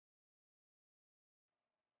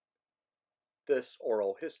This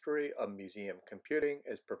oral history of museum computing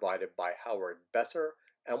is provided by Howard Besser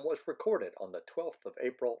and was recorded on the 12th of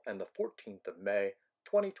April and the 14th of May,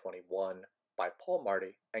 2021 by Paul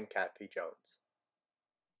Marty and Kathy Jones.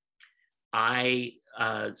 I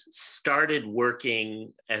started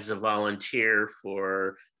working as a volunteer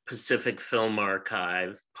for Pacific Film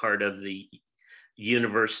Archive, part of the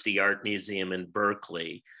University Art Museum in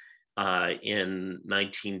Berkeley, in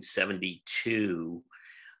 1972.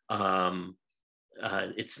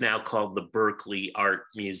 It's now called the Berkeley Art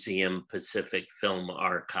Museum Pacific Film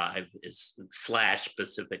Archive, is /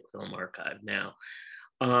 Pacific Film Archive now.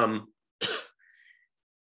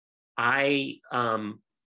 I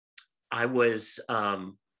was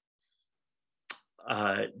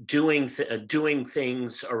doing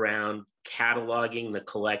things around cataloging the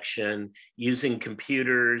collection, using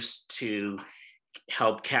computers to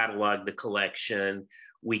help catalog the collection.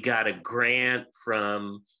 We got a grant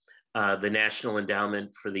from the National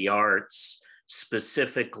Endowment for the Arts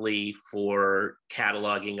specifically for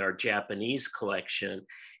cataloging our Japanese collection.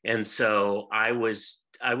 And so I was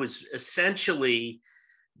essentially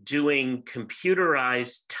doing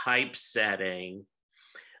computerized typesetting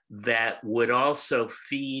that would also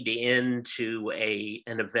feed into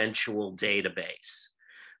an eventual database.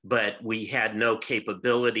 But we had no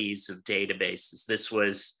capabilities of databases.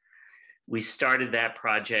 We started that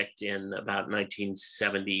project in about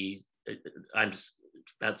 1970,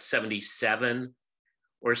 about 77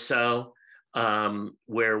 or so,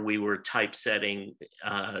 where we were typesetting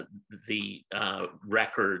the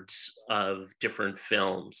records of different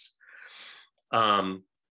films.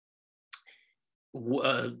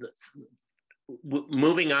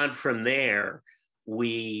 Moving on from there,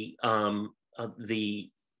 the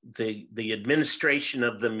administration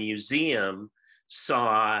of the museum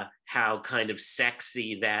saw how kind of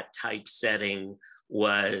sexy that typesetting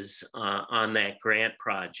was on that grant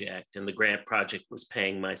project, and the grant project was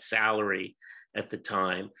paying my salary at the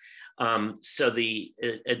time. So the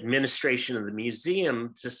administration of the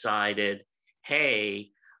museum decided, hey,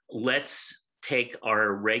 let's take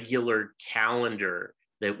our regular calendar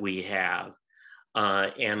that we have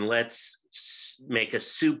and let's make a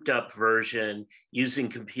souped up version using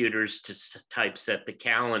computers to typeset the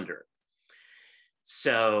calendar.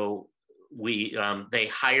 So they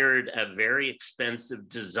hired a very expensive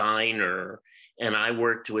designer, and I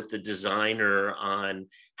worked with the designer on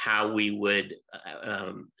how we would.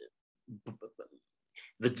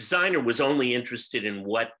 The designer was only interested in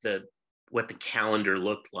what the calendar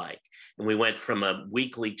looked like, and we went from a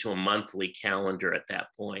weekly to a monthly calendar at that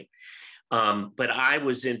point. But I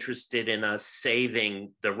was interested in us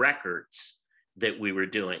saving the records that we were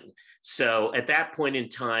doing. So at that point in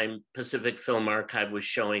time, Pacific Film Archive was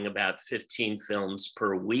showing about 15 films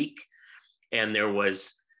per week. And there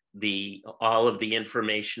was all of the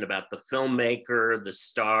information about the filmmaker, the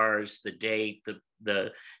stars, the date,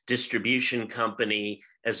 the distribution company,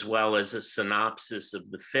 as well as a synopsis of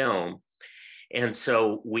the film. And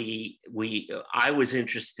so I was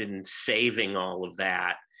interested in saving all of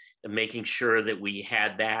that and making sure that we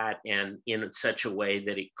had that and in such a way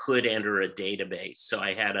that it could enter a database. So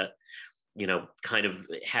I had a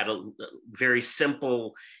very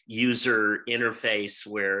simple user interface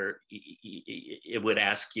where it would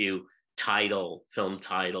ask you title, film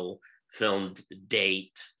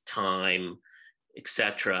date, time,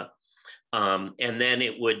 etc. And then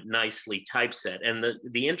it would nicely typeset. And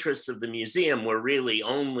the interests of the museum were really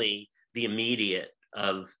only the immediate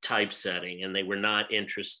of typesetting, and they were not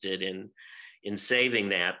interested in saving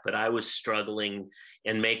that. But I was struggling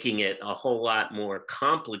and making it a whole lot more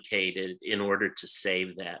complicated in order to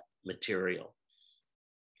save that material.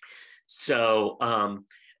 So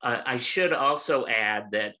I should also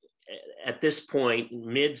add that at this point,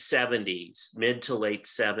 mid to late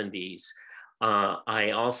 70s,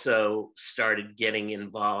 I also started getting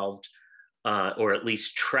involved or at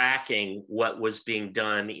least tracking what was being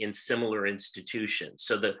done in similar institutions.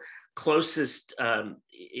 So the closest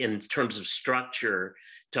in terms of structure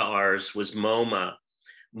to ours was MoMA.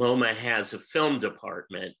 MoMA has a film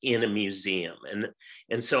department in a museum.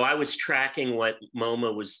 And so I was tracking what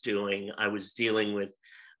MoMA was doing. I was dealing with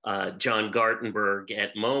John Gartenberg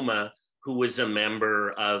at MoMA, who was a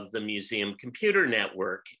member of the Museum Computer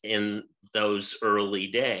Network in those early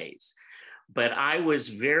days. But I was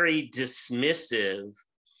very dismissive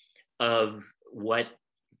of what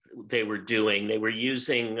they were doing. They were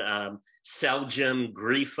using Celgem,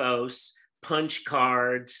 Grifos, punch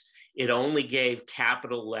cards. It only gave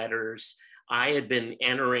capital letters. I had been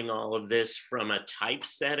entering all of this from a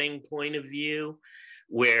typesetting point of view,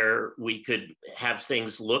 where we could have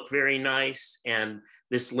things look very nice, and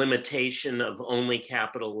this limitation of only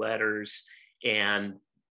capital letters and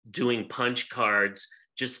doing punch cards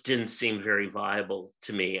just didn't seem very viable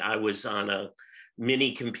to me. I was on a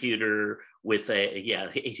mini computer with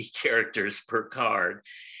 80 characters per card,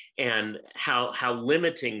 and how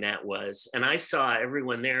limiting that was. And I saw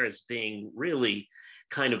everyone there as being really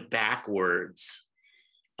kind of backwards.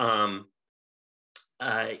 In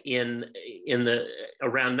the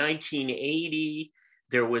around 1980,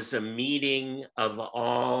 there was a meeting of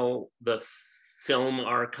all the film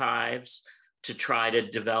archives to try to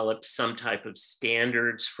develop some type of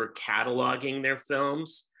standards for cataloging their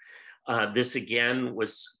films. This again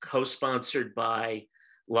was co-sponsored by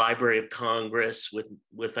Library of Congress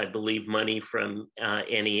with I believe money from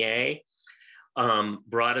NEA.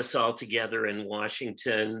 Brought us all together in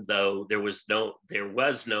Washington, though there was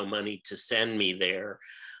no money to send me there.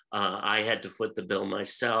 I had to foot the bill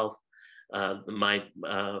myself. My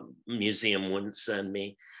museum wouldn't send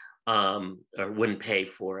me or wouldn't pay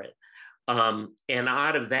for it. And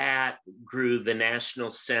out of that grew the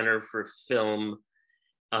National Center for Film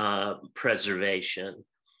Preservation,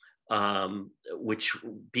 which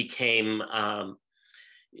became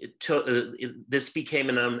this became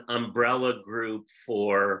an umbrella group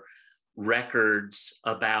for records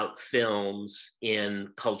about films in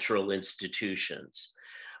cultural institutions.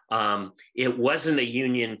 It wasn't a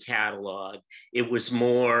union catalog. It was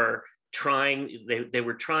more they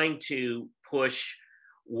were trying to push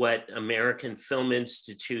what American Film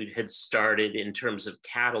Institute had started in terms of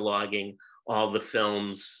cataloging all the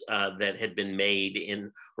films that had been made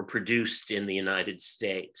in or produced in the United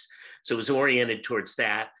States. So it was oriented towards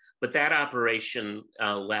that, but that operation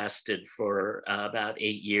lasted for about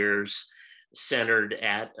 8 years,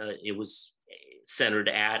 it was centered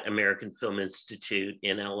at American Film Institute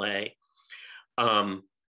in LA.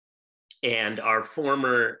 And our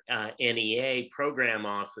former NEA program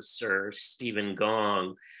officer, Stephen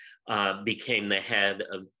Gong, became the head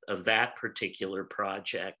of that particular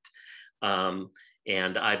project.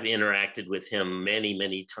 And I've interacted with him many,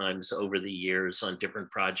 many times over the years on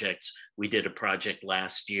different projects. We did a project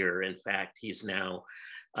last year. In fact, he's now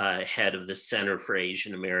head of the Center for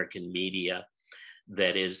Asian American Media,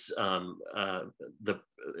 that is the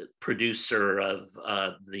producer of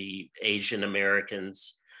the Asian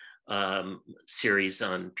Americans series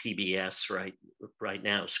on PBS right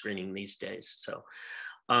now, screening these days.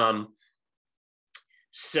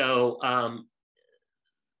 So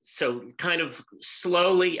kind of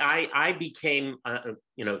slowly, I became,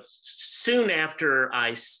 soon after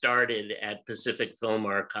I started at Pacific Film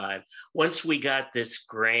Archive, once we got this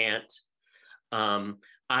grant,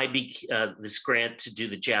 this grant to do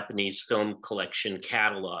the Japanese film collection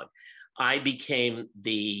catalog, I became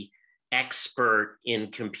the expert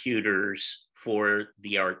in computers for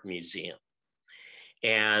the art museum.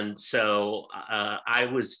 And so I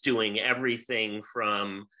was doing everything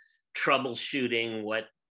from troubleshooting what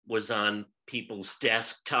was on people's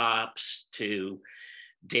desktops to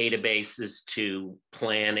databases to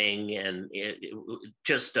planning, and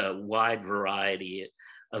just a wide variety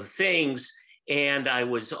of things. And I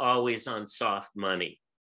was always on soft money.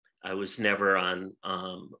 I was never on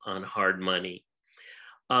hard money.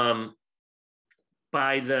 By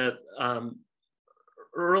the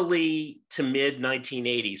early to mid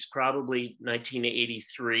 1980s, probably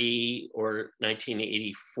 1983 or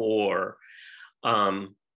 1984,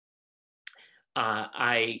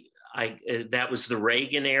 that was the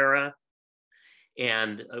Reagan era,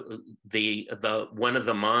 and one of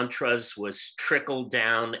the mantras was trickle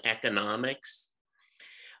down economics.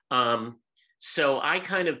 So I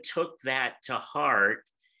kind of took that to heart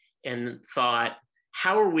and thought,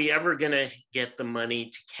 how are we ever going to get the money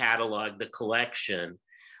to catalog the collection?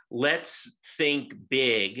 Let's think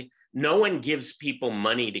big. No one gives people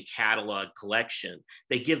money to catalog collection.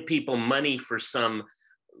 They give people money for some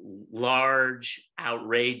large,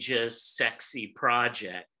 outrageous, sexy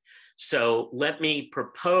project. So let me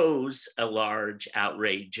propose a large,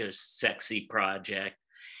 outrageous, sexy project,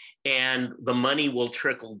 and the money will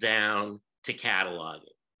trickle down to cataloging.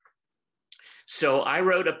 So I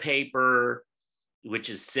wrote a paper,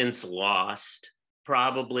 which is since lost,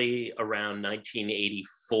 probably around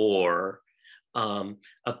 1984, a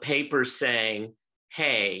paper saying,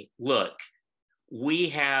 hey, look, we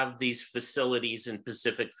have these facilities in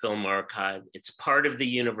Pacific Film Archive. It's part of the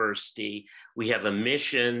university. We have a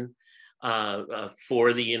mission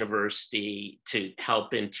for the university to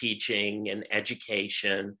help in teaching and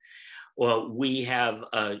education. Well, we have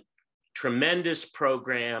a tremendous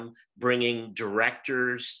program bringing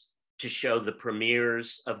directors to show the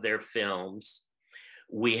premieres of their films.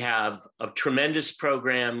 We have a tremendous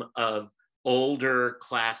program of older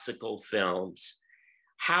classical films.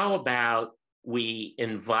 How about we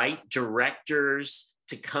invite directors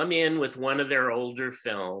to come in with one of their older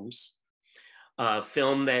films, a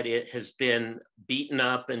film that it has been beaten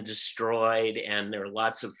up and destroyed, and there are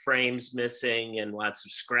lots of frames missing and lots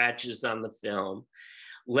of scratches on the film.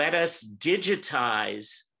 Let us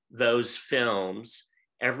digitize those films,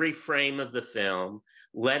 every frame of the film.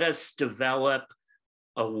 Let us develop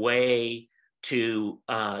a way to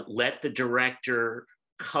let the director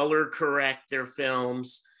color correct their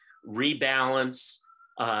films, rebalance,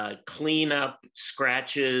 clean up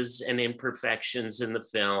scratches and imperfections in the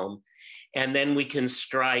film. And then we can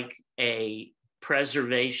strike a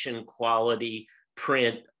preservation quality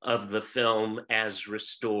print of the film as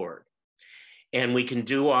restored. And we can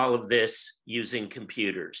do all of this using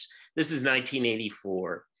computers. This is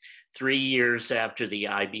 1984, 3 years after the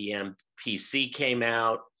IBM PC came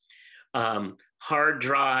out. Hard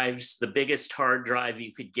drives, the biggest hard drive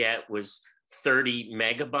you could get was 30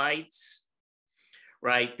 megabytes,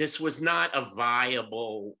 right? This was not a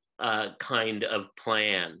viable kind of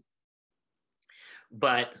plan.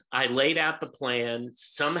 But I laid out the plan.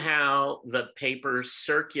 Somehow the paper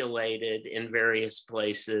circulated in various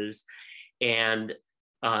places. And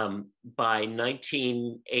by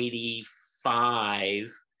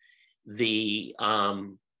 1985,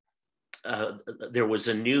 there was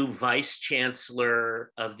a new vice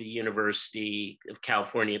chancellor of the University of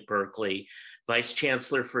California at Berkeley, vice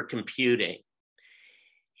chancellor for computing.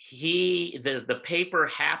 The paper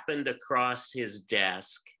happened across his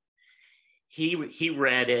desk. He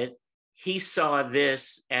read it. He saw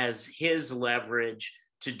this as his leverage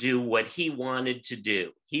to do what he wanted to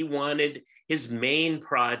do. His main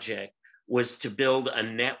project was to build a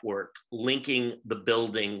network linking the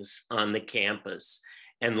buildings on the campus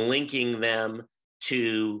and linking them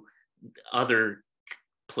to other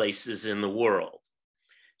places in the world.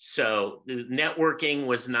 So the networking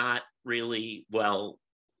was not really well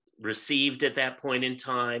received at that point in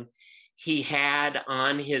time. He had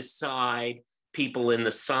on his side people in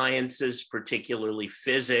the sciences, particularly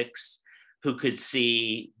physics, who could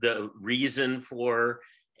see the reason for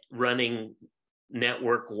running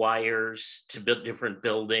network wires to build different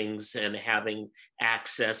buildings and having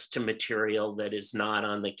access to material that is not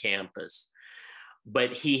on the campus.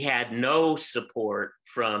 But he had no support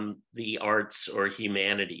from the arts or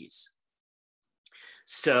humanities.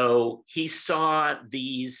 So he saw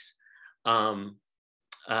these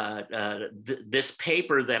this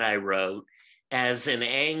paper that I wrote as an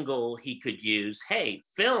angle he could use. Hey,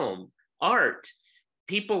 film, art,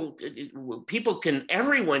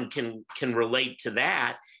 everyone can relate to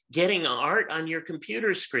that. Getting art on your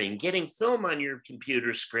computer screen, getting film on your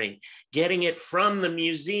computer screen, getting it from the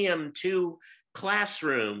museum to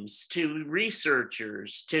classrooms, to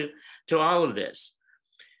researchers, to all of this.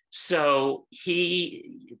 So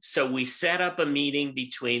we set up a meeting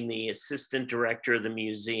between the assistant director of the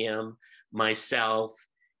museum, myself,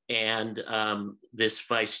 and this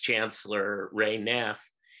vice chancellor, Ray Neff.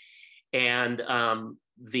 And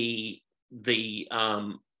the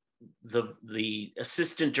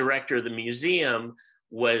assistant director of the museum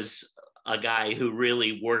was a guy who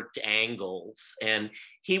really worked angles, and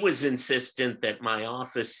he was insistent that my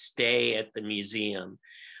office stay at the museum.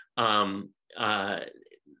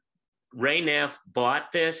 Ray Neff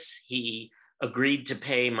bought this. He agreed to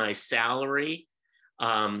pay my salary.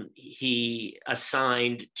 He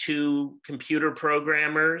assigned 2 computer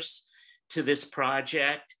programmers to this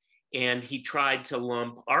project, and he tried to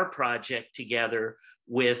lump our project together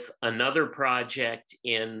with another project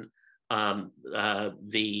in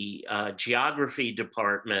the geography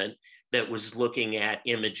department that was looking at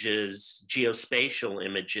images, geospatial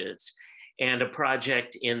images, and a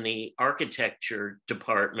project in the architecture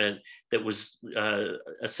department that was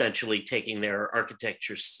essentially taking their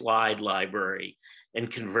architecture slide library and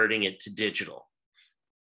converting it to digital.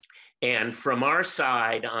 And from our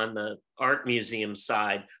side, on the art museum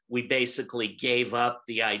side, we basically gave up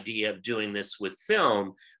the idea of doing this with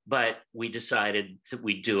film, but we decided that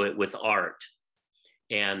we'd do it with art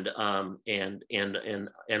and art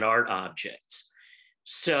objects.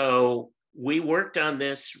 So we worked on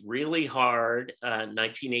this really hard,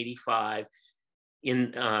 1985.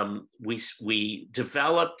 We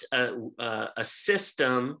developed a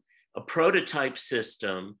system, a prototype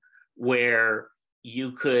system, where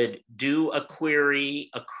you could do a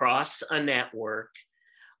query across a network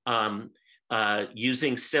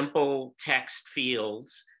using simple text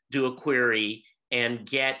fields, do a query and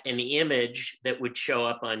get an image that would show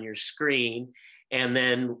up on your screen. And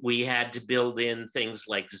then we had to build in things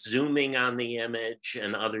like zooming on the image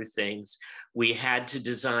and other things. We had to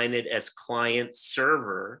design it as client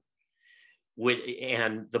server.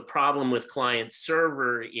 And the problem with client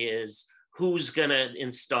server is who's going to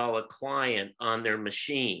install a client on their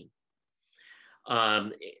machine.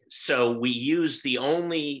 So we used the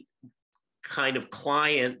only kind of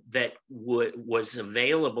client that was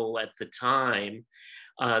available at the time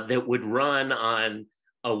that would run on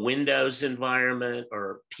a Windows environment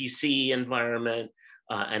or PC environment,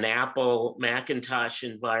 an Apple Macintosh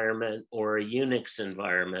environment, or a Unix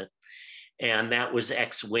environment, and that was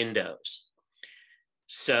X Windows.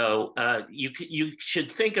 So you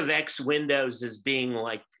should think of X Windows as being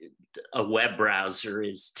like a web browser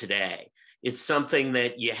is today. It's something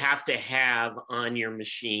that you have to have on your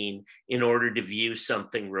machine in order to view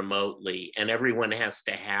something remotely, and everyone has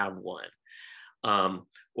to have one,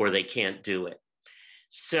 or they can't do it.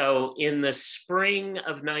 So in the spring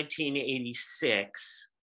of 1986,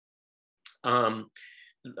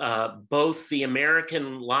 both the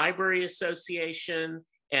American Library Association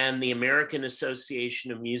and the American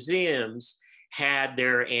Association of Museums had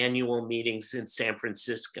their annual meetings in San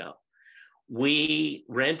Francisco. We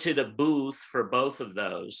rented a booth for both of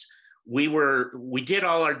those. We did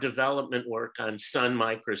all our development work on Sun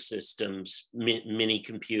Microsystems mini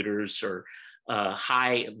computers or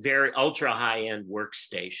very ultra high-end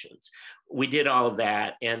workstations. We did all of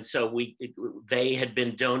that, and so they had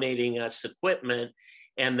been donating us equipment,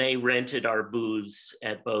 and they rented our booths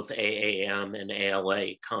at both AAM and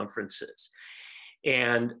ALA conferences,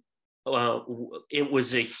 and it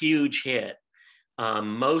was a huge hit.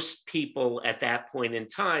 Most people at that point in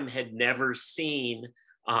time had never seen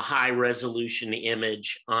a high-resolution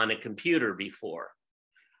image on a computer before,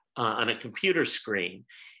 on a computer screen,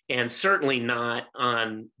 and certainly not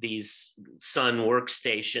on these Sun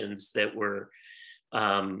workstations that were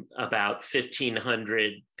about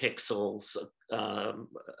 1,500 pixels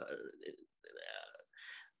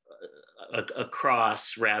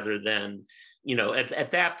across, rather than, at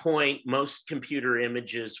that point, most computer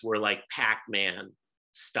images were like Pac-Man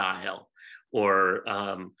style, or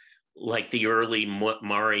like the early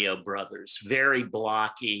Mario Brothers, very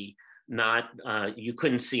blocky, you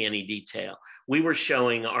couldn't see any detail. We were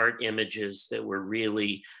showing art images that were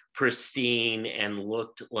really pristine and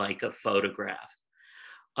looked like a photograph.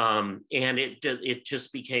 And it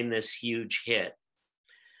just became this huge hit.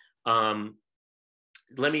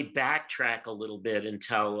 Let me backtrack a little bit and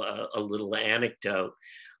tell a little anecdote.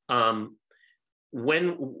 As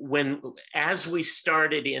we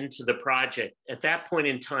started into the project, at that point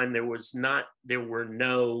in time, there were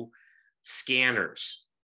no scanners.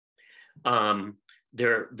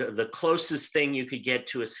 The closest thing you could get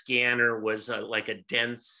to a scanner was like a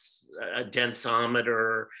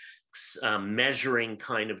densometer, measuring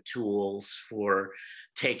kind of tools for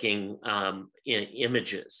taking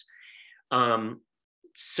images.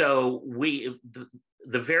 So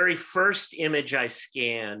the very first image I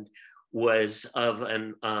scanned was of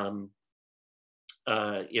an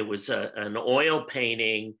oil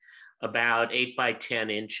painting about 8 by 10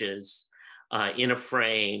 inches in a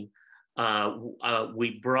frame.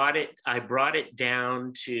 I brought it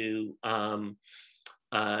down to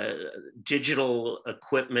digital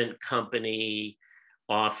equipment company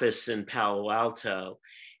office in Palo Alto,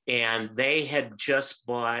 and they had just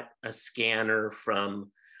bought a scanner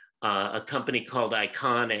from a company called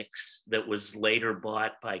Iconics that was later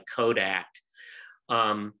bought by Kodak,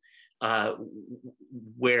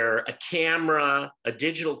 where a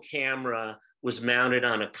digital camera was mounted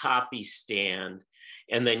on a copy stand,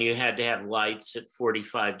 and then you had to have lights at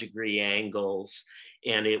 45-degree angles,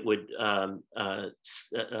 and it would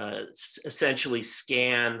essentially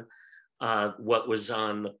scan what was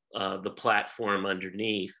on the platform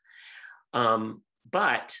underneath.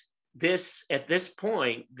 But at this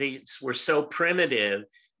point, these were so primitive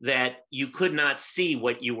that you could not see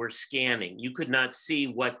what you were scanning. You could not see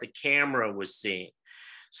what the camera was seeing.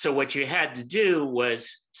 So what you had to do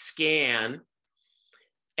was scan,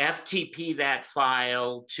 FTP that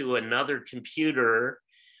file to another computer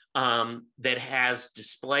that has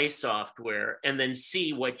display software, and then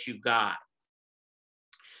see what you got.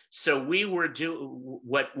 So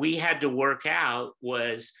what we had to work out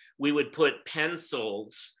was we would put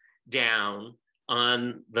pencils down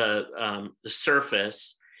on the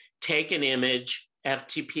surface, take an image,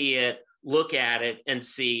 FTP it, look at it, and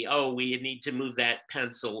see, oh, we need to move that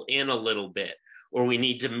pencil in a little bit, or we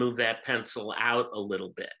need to move that pencil out a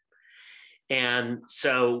little bit. And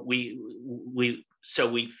so we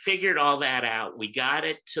figured all that out. We got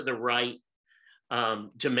it to the right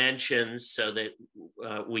dimensions so that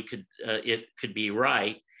it could be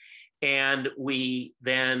right. And we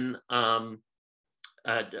then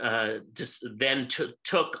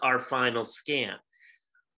took our final scan.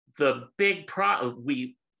 The big problem,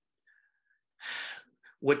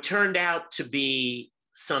 what turned out to be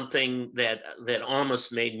something that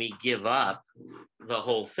almost made me give up the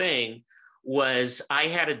whole thing was I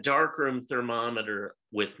had a darkroom thermometer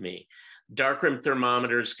with me. Darkroom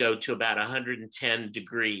thermometers go to about 110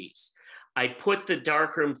 degrees. I put the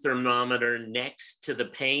darkroom thermometer next to the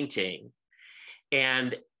painting,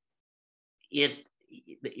 and the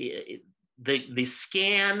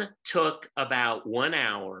scan took about 1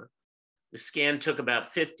 hour. The scan took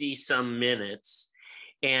about 50 some minutes.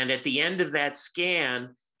 And at the end of that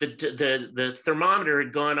scan, the thermometer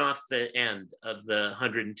had gone off the end of the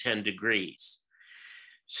 110 degrees.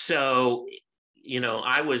 So,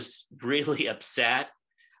 I was really upset.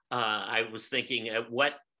 I was thinking,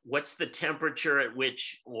 what's the temperature at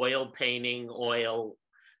which the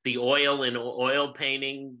oil in oil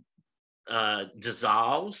painting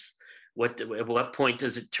dissolves? At what point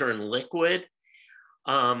does it turn liquid?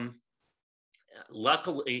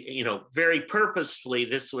 Luckily, very purposefully,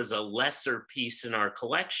 this was a lesser piece in our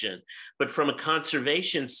collection, but from a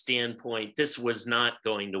conservation standpoint, this was not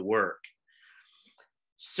going to work.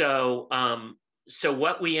 So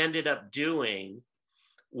what we ended up doing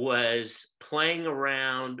was playing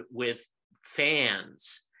around with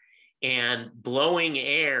fans and blowing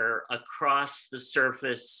air across the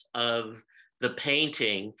surface of the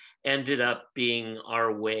painting ended up being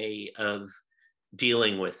our way of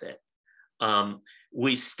dealing with it.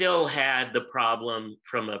 We still had the problem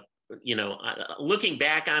from looking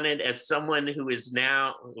back on it as someone who has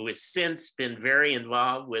since been very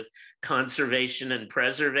involved with conservation and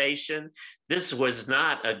preservation, this was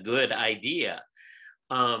not a good idea.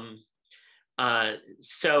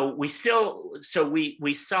 So we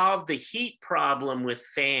solved the heat problem with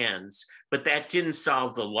fans, but that didn't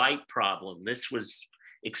solve the light problem. This was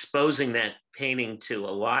exposing that painting to a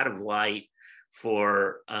lot of light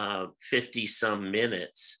for 50 some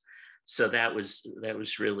minutes. So that was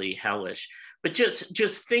really hellish. But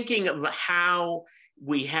just thinking of how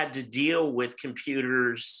we had to deal with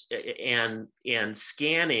computers and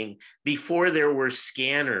scanning before there were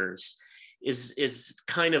scanners is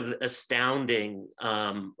kind of astounding,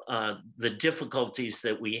 the difficulties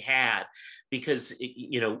that we had, because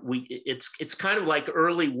it's kind of like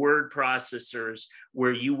early word processors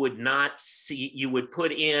where you would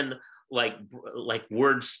put in like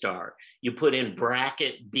word star, you put in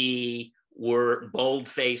bracket B, word,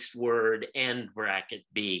 bold-faced word, end bracket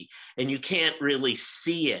B, and you can't really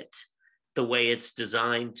see it the way it's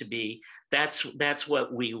designed to be. That's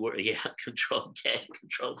what we were. Yeah, Control K,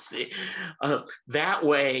 Control C. That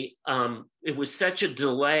way, it was such a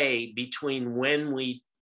delay between when we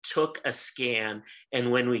took a scan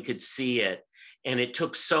and when we could see it, and it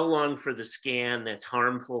took so long for the scan that's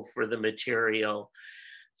harmful for the material.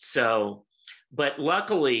 So, but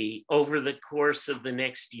luckily, over the course of the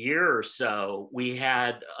next year or so, we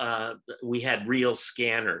had real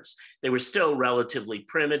scanners. They were still relatively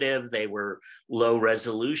primitive. They were low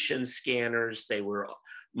resolution scanners.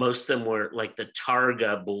 Most of them were like the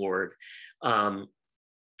Targa board,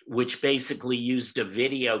 which basically used a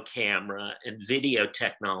video camera and video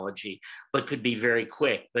technology, but could be very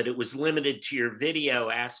quick. But it was limited to your video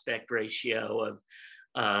aspect ratio of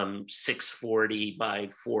 640 by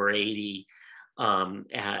 480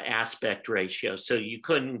 aspect ratio. So you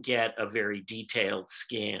couldn't get a very detailed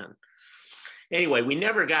scan. Anyway, we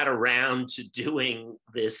never got around to doing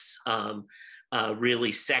this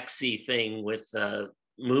really sexy thing with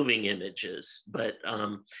moving images, but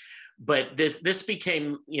this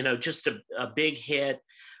became, just a big hit.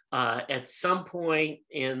 At some point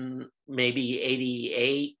in maybe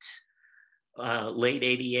 88, late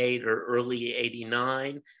 88 or early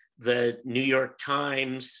 89, the New York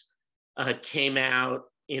Times came out,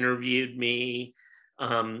 interviewed me,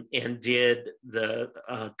 and did the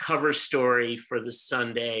cover story for the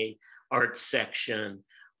Sunday art section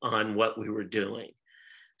on what we were doing.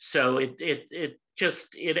 So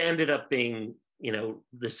it ended up being,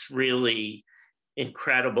 this really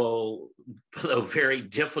incredible, though very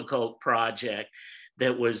difficult project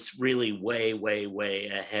that was really way, way, way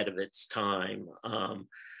ahead of its time.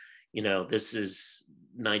 This is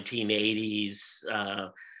 1980s.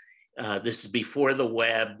 This is before the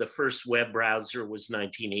web. The first web browser was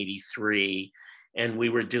 1983, and we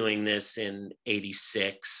were doing this in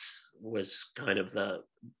 86, was kind of the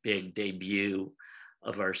big debut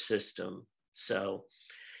of our system. So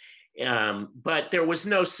But there was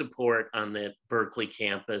no support on the Berkeley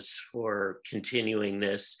campus for continuing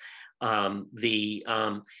this.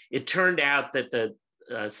 It turned out that the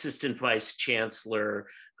assistant vice chancellor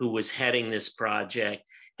who was heading this project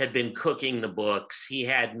had been cooking the books. He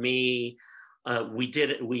had me.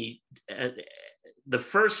 The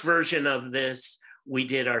first version of this we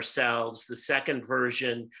did ourselves. The second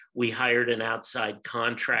version we hired an outside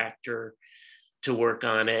contractor to work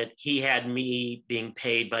on it. He had me being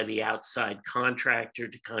paid by the outside contractor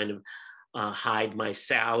to kind of hide my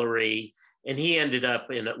salary. And he ended up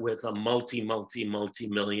with a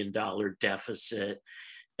multi-million-dollar deficit,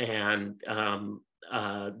 and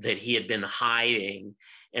that he had been hiding.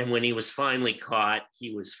 And when he was finally caught,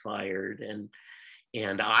 he was fired. And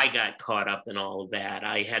I got caught up in all of that.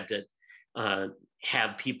 I had to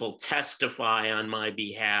have people testify on my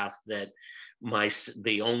behalf that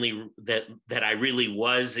that I really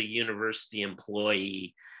was a university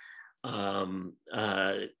employee, because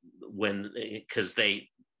they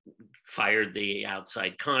fired the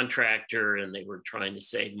outside contractor and they were trying to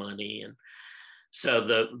save money. And so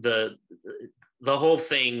the whole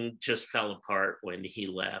thing just fell apart when he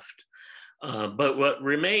left. But what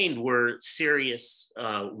remained were serious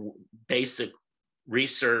basic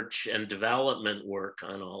research and development work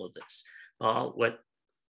on all of this. Paul, what?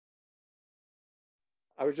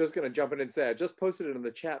 I was just going to jump in and say, I just posted it in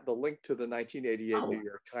the chat, the link to the 1988 New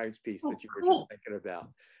York Times piece that you were just thinking about.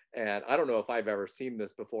 And I don't know if I've ever seen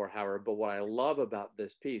this before, Howard, but what I love about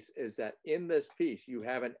this piece is that in this piece, you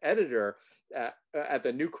have an editor at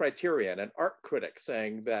the New Criterion, an art critic,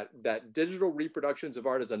 saying that digital reproductions of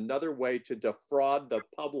art is another way to defraud the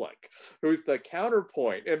public, who's the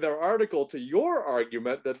counterpoint in their article to your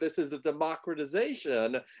argument that this is a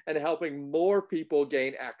democratization and helping more people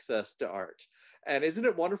gain access to art. And isn't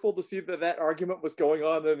it wonderful to see that argument was going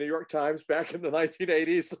on in the New York Times back in the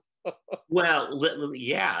 1980s? Well,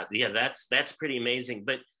 yeah, that's pretty amazing.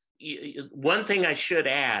 But one thing I should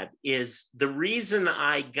add is the reason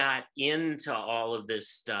I got into all of this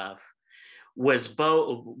stuff was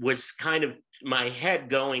kind of my head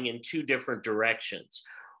going in two different directions.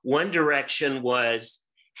 One direction was,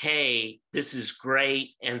 hey, this is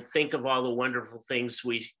great, and think of all the wonderful things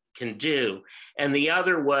we can do. And the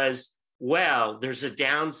other was, well, there's a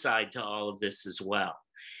downside to all of this as well.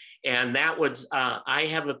 And that was, I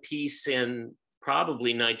have a piece in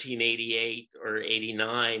probably 1988 or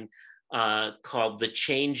 89 called The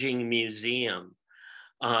Changing Museum,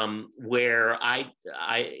 where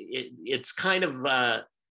it's kind of a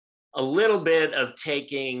little bit of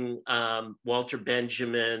taking Walter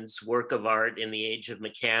Benjamin's work of art in the age of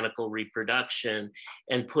mechanical reproduction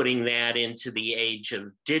and putting that into the age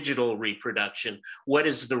of digital reproduction. What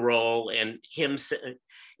is the role? And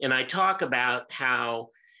I talk about how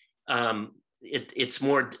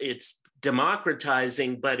it's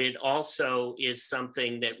democratizing, but it also is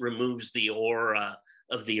something that removes the aura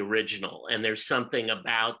of the original, and there's something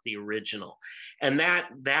about the original. And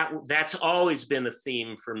that's always been a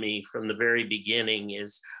theme for me from the very beginning.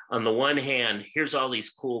 Is, on the one hand, here's all these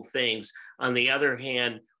cool things. On the other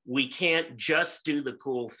hand, we can't just do the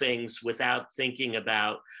cool things without thinking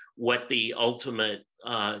about what the ultimate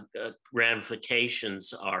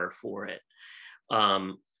ramifications are for it.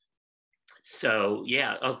 So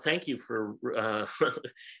yeah, oh, thank you for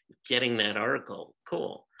getting that article.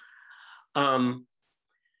 Cool.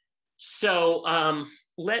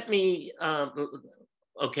 Let me,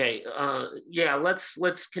 okay, yeah,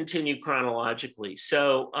 let's continue chronologically.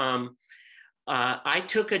 So I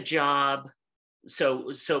took a job.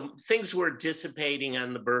 So things were dissipating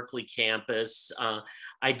on the Berkeley campus.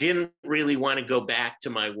 I didn't really want to go back to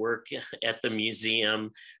my work at the museum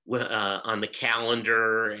on the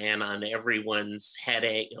calendar and on everyone's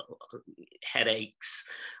headaches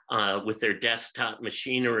with their desktop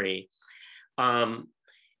machinery. But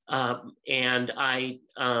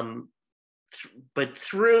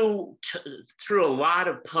through a lot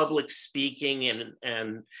of public speaking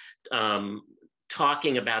and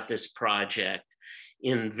talking about this project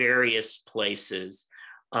in various places,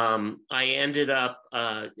 I ended up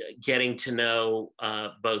getting to know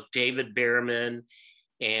both David Behrman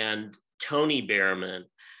and Tony Behrman.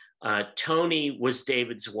 Tony was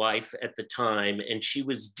David's wife at the time, and she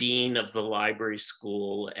was dean of the library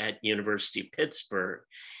school at University of Pittsburgh.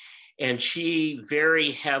 And she very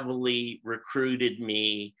heavily recruited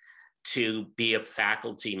me to be a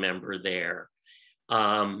faculty member there.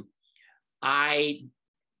 I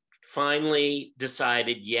finally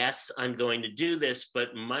decided, yes, I'm going to do this,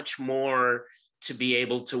 but much more to be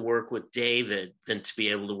able to work with David than to be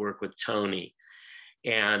able to work with Tony.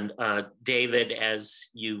 And David, as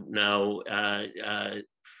you know,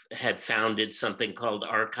 had founded something called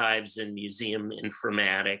Archives and Museum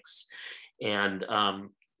Informatics. And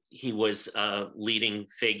he was a leading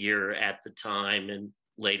figure at the time and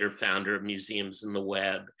later founder of Museums in the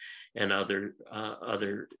Web and other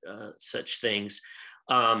such things.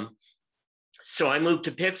 So I moved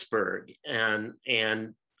to Pittsburgh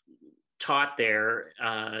and taught there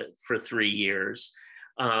for 3 years.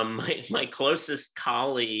 My closest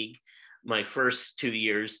colleague, my first 2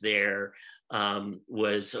 years there,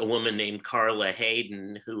 was a woman named Carla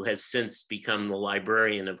Hayden, who has since become the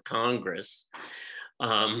Librarian of Congress,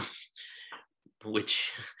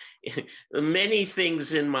 which many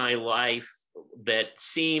things in my life that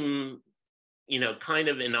seem, kind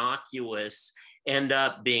of innocuous end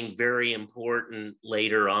up being very important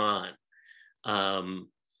later on.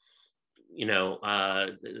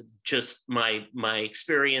 Just my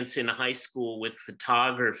experience in high school with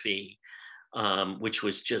photography, which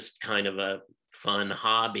was just kind of a fun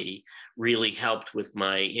hobby, really helped with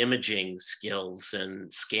my imaging skills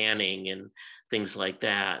and scanning and things like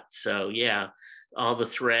that. So yeah, all the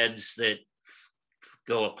threads that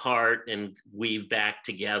go apart and weave back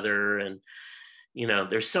together. And,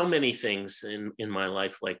 there's so many things in my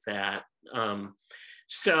life like that.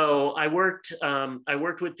 So I worked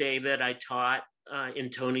with David. I taught in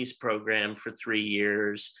Tony's program for 3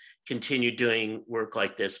 years, continued doing work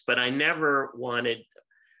like this, but I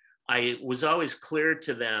was always clear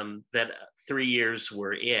to them that 3 years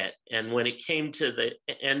were it. And when it came to the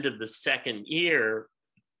end of the second year,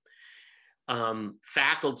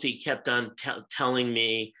 faculty kept on telling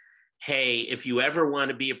me, hey, if you ever want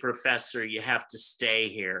to be a professor, you have to stay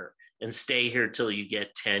here and stay here till you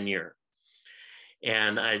get tenure.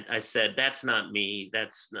 And I said, that's not me.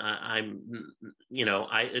 That's not, I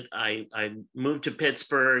moved to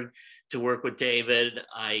Pittsburgh to work with David.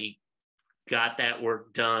 I got that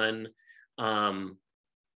work done.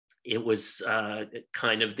 It was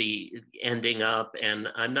kind of the ending up, and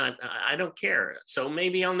I don't care. So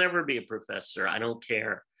maybe I'll never be a professor. I don't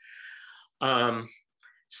care.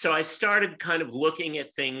 So I started kind of looking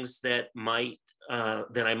at things that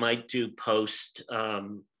I might do post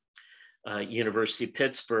University of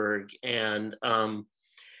Pittsburgh, and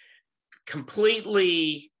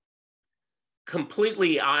completely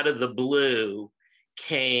out of the blue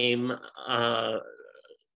came a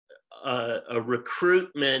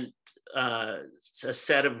recruitment, a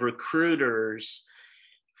set of recruiters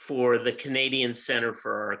for the Canadian Centre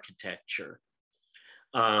for Architecture.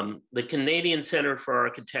 The Canadian Centre for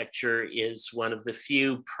Architecture is one of the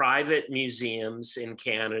few private museums in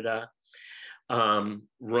Canada,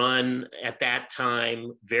 run at that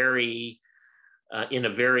time in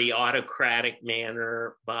a very autocratic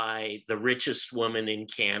manner by the richest woman in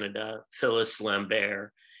Canada, Phyllis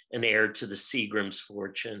Lambert, an heir to the Seagram's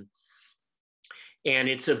fortune. And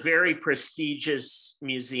it's a very prestigious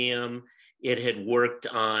museum. It had worked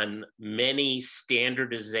on many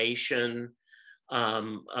standardization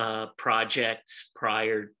projects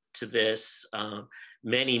prior to this,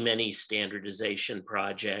 many standardization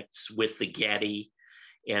projects with the Getty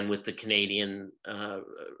and with the Canadian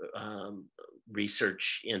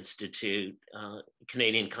Research Institute,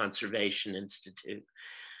 Canadian Conservation Institute,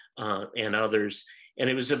 and others. And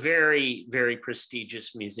it was a very, very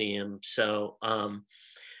prestigious museum. So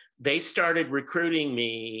they started recruiting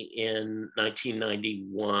me in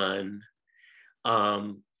 1991.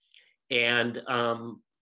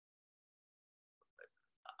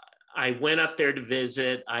 I went up there to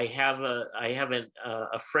visit. I have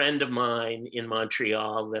a friend of mine in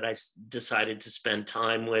Montreal that I decided to spend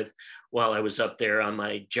time with while I was up there on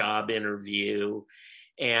my job interview.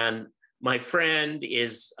 And my friend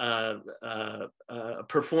is a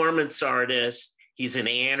performance artist. He's an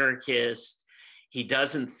anarchist. He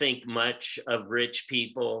doesn't think much of rich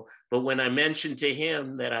people. But when I mentioned to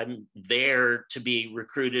him that I'm there to be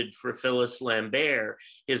recruited for Phyllis Lambert,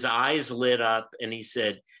 his eyes lit up and he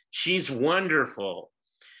said, she's wonderful.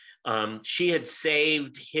 She had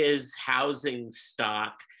saved his housing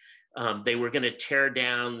stock. They were going to tear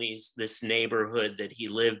down this neighborhood that he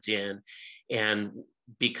lived in. And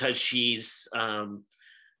because she's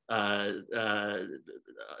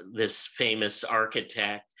this famous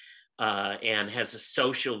architect and has a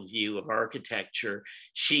social view of architecture,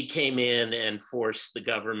 she came in and forced the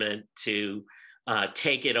government to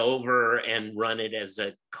take it over and run it as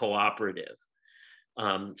a cooperative.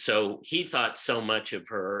 So he thought so much of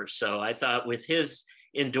her. So I thought with his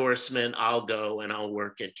endorsement, I'll go and I'll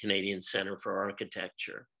work at Canadian Centre for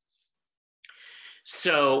Architecture.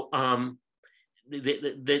 So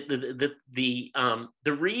the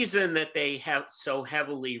reason that they have so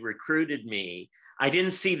heavily recruited me, I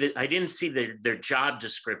didn't see their job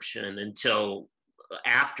description until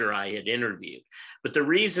after I had interviewed. But the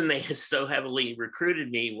reason they so heavily recruited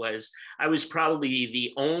me was I was probably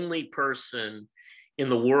the only person in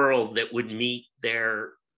the world that would meet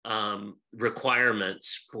their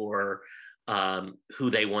requirements for who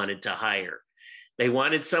they wanted to hire. They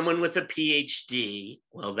wanted someone with a PhD.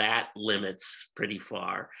 Well, that limits pretty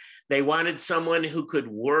far. They wanted someone who could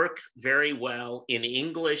work very well in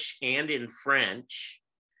English and in French.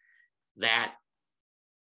 That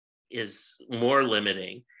is more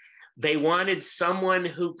limiting. They wanted someone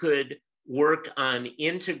who could work on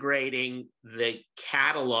integrating the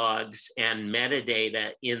catalogs and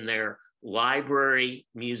metadata in their library,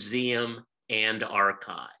 museum, and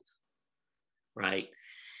archive, right?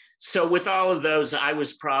 So with all of those, I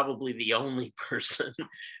was probably the only person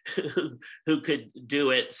who could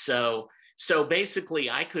do it. So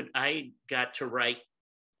basically I got to write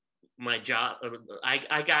my job.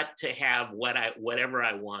 I got to have whatever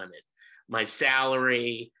I wanted. My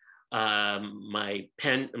salary, my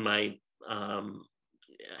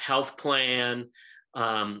health plan,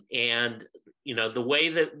 and the way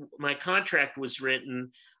that my contract was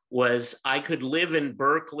written was I could live in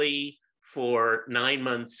Berkeley for 9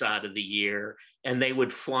 months out of the year, and they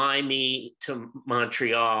would fly me to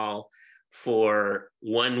Montreal for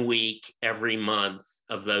 1 week every month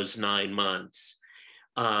of those 9 months.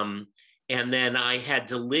 And then I had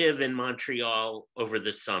to live in Montreal over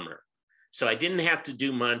the summer. So I didn't have to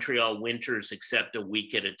do Montreal winters except a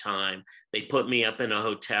week at a time. They put me up in a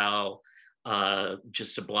hotel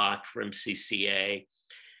just a block from CCA.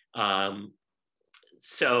 And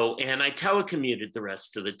I telecommuted the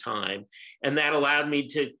rest of the time. And that allowed me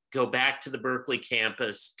to go back to the Berkeley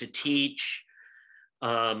campus to teach.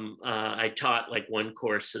 I taught like one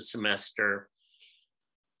course a semester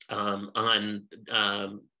on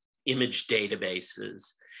image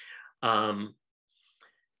databases.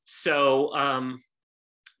 So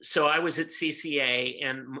I was at CCA,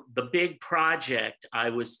 and the big project I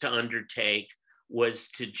was to undertake was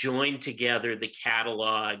to join together the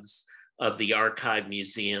catalogs of the archive,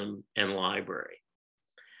 museum, and library.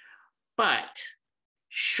 But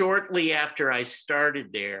shortly after I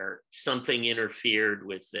started there, something interfered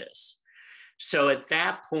with this. So at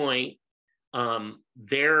that point, the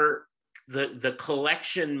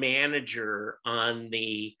collection manager on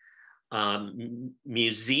the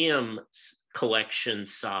museum collection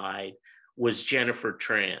side was Jennifer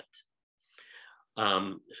Trant,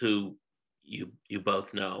 who you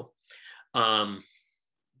both know.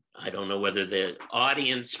 I don't know whether the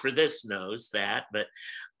audience for this knows that, but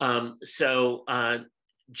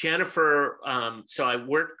Jennifer, so I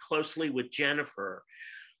worked closely with Jennifer,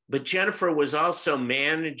 but Jennifer was also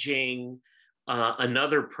managing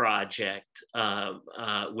another project,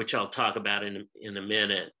 which I'll talk about in a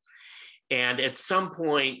minute. And at some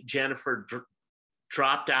point, Jennifer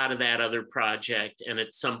dropped out of that other project. And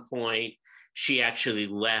at some point, she actually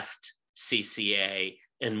left CCA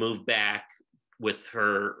and moved back with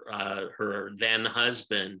her then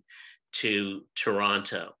husband to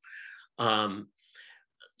Toronto.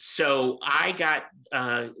 So I got,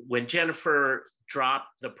 when Jennifer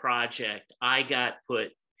dropped the project, I got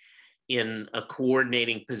put in a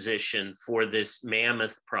coordinating position for this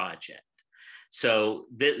mammoth project. So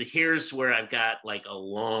here's where I've got like a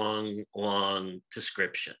long, long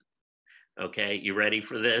description. Okay, you ready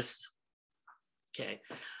for this? Okay.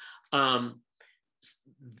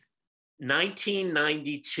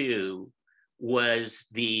 1992 was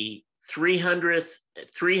the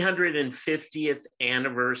 350th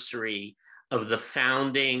anniversary of the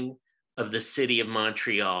founding of the city of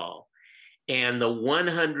Montreal, and the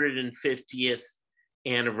 150th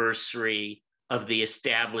anniversary of the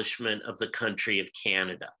establishment of the country of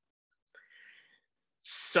Canada.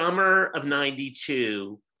 Summer of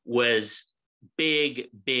 92 was big,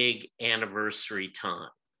 big anniversary time.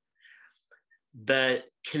 The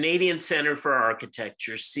Canadian Centre for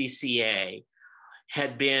Architecture, CCA,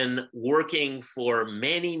 had been working for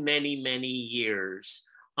many, many, many years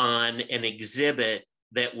on an exhibit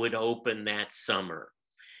that would open that summer.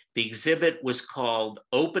 The exhibit was called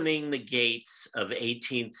Opening the Gates of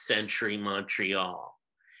 18th Century Montreal.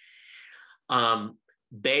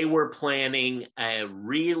 They were planning a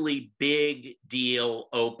really big deal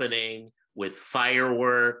opening with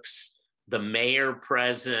fireworks, the mayor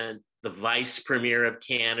present, the vice premier of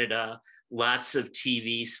Canada, lots of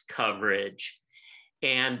TV coverage.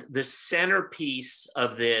 And the centerpiece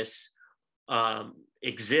of this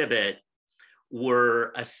exhibit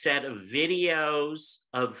were a set of videos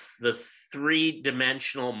of the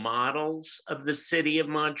three-dimensional models of the city of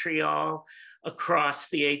Montreal across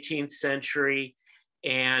the 18th century,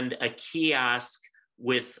 and a kiosk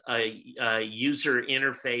with a user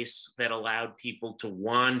interface that allowed people to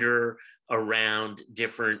wander around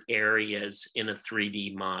different areas in a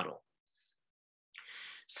 3D model.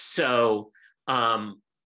 So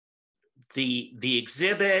the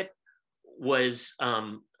exhibit was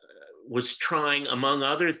trying, among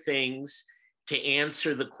other things, to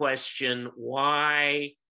answer the question,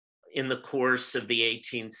 why in the course of the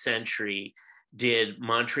 18th century did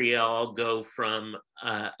Montreal go from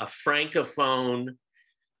a francophone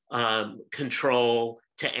control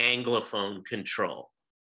to anglophone control?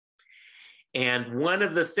 And one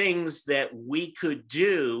of the things that we could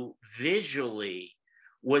do visually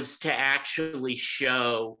was to actually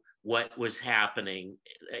show what was happening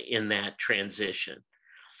in that transition.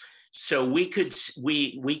 So we could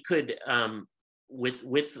with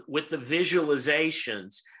the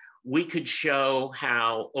visualizations, we could show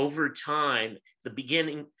how over time, the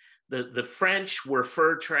beginning, the French were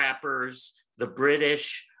fur trappers, the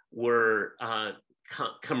British were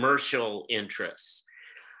commercial interests.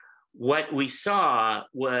 What we saw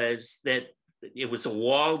was that it was a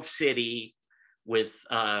walled city with,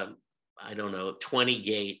 I don't know, 20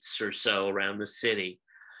 gates or so around the city.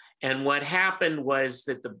 And what happened was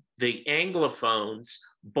that the Anglophones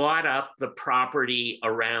bought up the property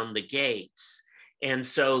around the gates. And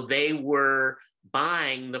so they were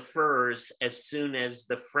buying the furs as soon as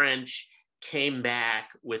the French came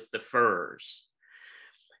back with the furs.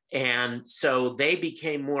 And so they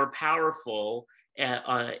became more powerful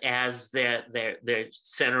as their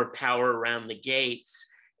center of power around the gates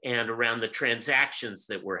and around the transactions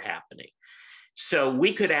that were happening. So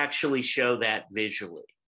we could actually show that visually.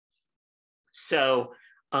 So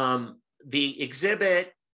the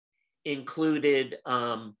exhibit included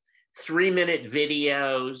 3-minute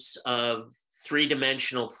videos of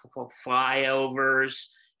 3-dimensional flyovers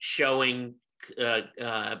showing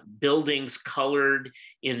buildings colored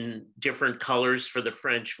in different colors for the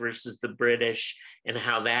French versus the British and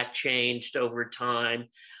how that changed over time.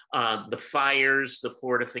 The fires, the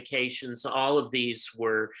fortifications, all of these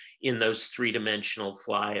were in those 3-dimensional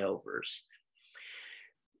flyovers.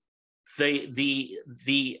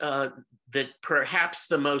 Perhaps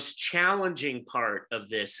the most challenging part of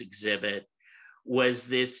this exhibit was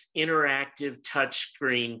this interactive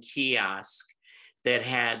touchscreen kiosk that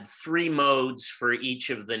had 3 modes for each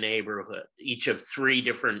of the neighborhood, each of 3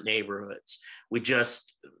 different neighborhoods. We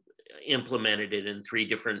just implemented it in 3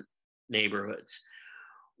 different neighborhoods.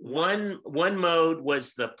 One mode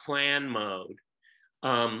was the plan mode,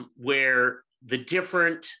 where the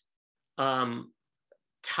different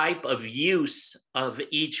type of use of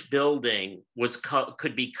each building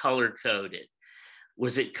could be color coded.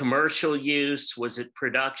 Was it commercial use? Was it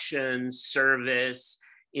production, service,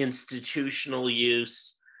 institutional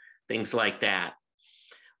use, things like that?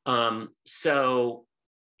 So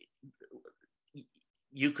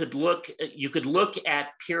you could look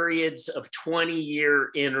at periods of 20-year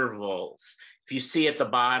intervals. If you see at the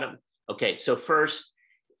bottom, okay, so first,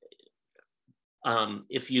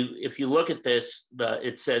 if you look at this,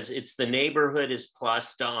 it says it's the neighborhood is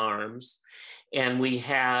Place d'Armes, and we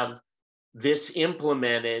have this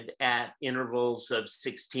implemented at intervals of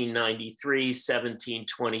 1693,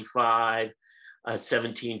 1725,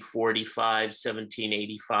 1745,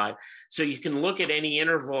 1785. So you can look at any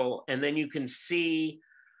interval, and then you can see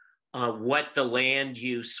what the land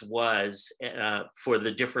use was for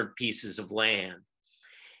the different pieces of land.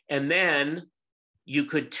 And then you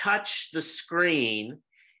could touch the screen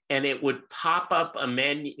and it would pop up a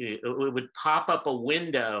menu, it would pop up a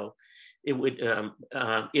window. It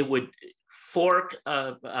would fork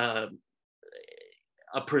a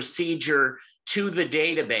procedure to the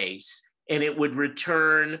database, and it would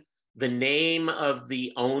return the name of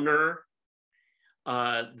the owner,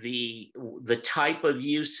 the type of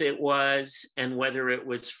use it was, and whether it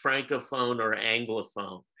was Francophone or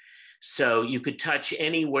Anglophone. So you could touch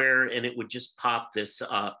anywhere and it would just pop this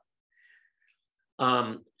up.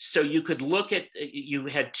 So you could look at, you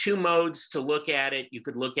had 2 modes to look at it. You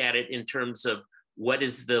could look at it in terms of what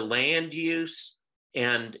is the land use,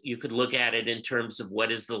 and you could look at it in terms of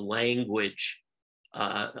what is the language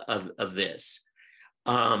of this.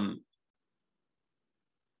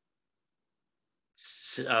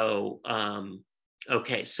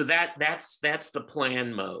 Okay, so that's the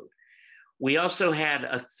plan mode. We also had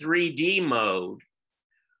a 3D mode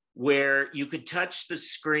where you could touch the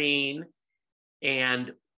screen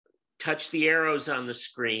and touch the arrows on the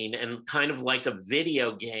screen, and kind of like a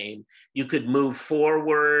video game, you could move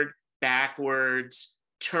forward, backwards,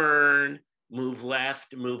 turn, move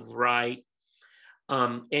left, move right.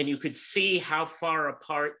 And you could see how far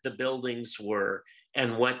apart the buildings were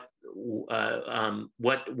and what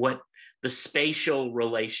the spatial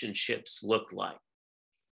relationships look like.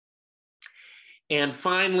 And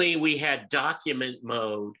finally, we had document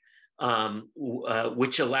mode,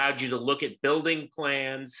 which allowed you to look at building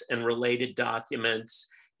plans and related documents.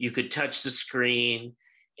 You could touch the screen,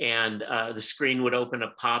 and the screen would open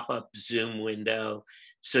a pop-up Zoom window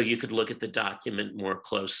so you could look at the document more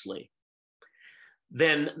closely.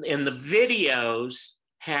 Then in the videos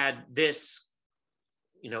had this,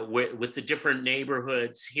 with the different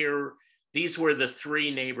neighborhoods here. These were the 3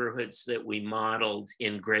 neighborhoods that we modeled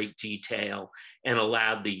in great detail and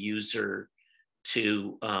allowed the user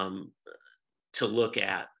to look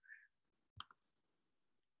at.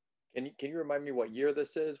 Can you remind me what year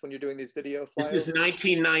this is when you're doing these video flyovers? This is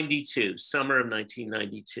 1992, summer of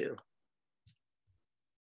 1992.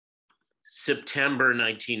 September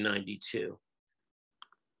 1992.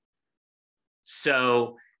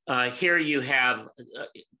 So here you have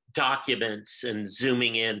documents, and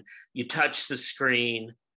zooming in, you touch the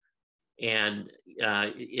screen and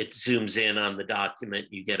it zooms in on the document.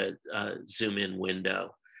 You get a zoom in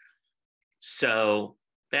window. So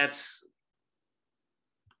that's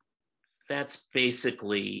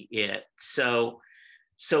basically it. So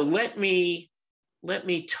let me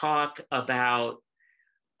talk about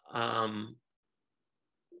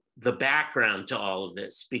the background to all of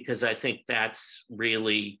this, because I think that's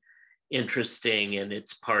really interesting, and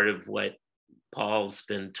it's part of what Paul's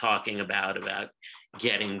been talking about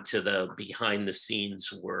getting to the behind the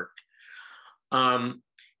scenes work. The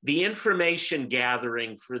information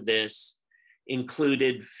gathering for this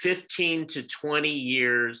included 15 to 20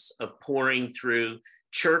 years of pouring through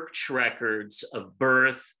church records of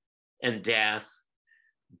birth and death,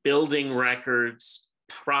 building records,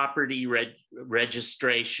 property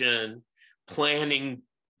registration, planning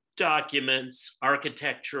documents,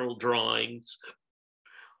 architectural drawings,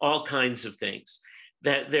 all kinds of things.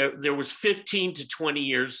 That there was 15 to 20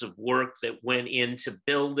 years of work that went into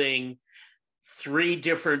building 3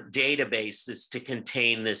 different databases to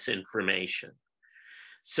contain this information.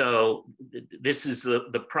 So this is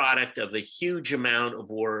the product of a huge amount of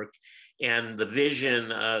work, and the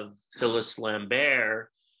vision of Phyllis Lambert,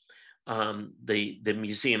 the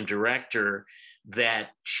museum director, that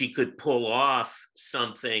she could pull off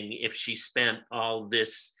something if she spent all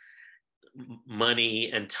this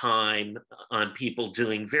money and time on people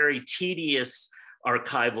doing very tedious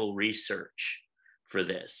archival research for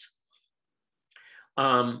this.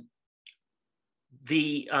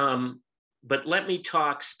 But let me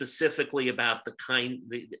talk specifically about the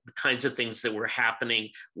kinds of things that were happening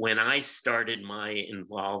when I started my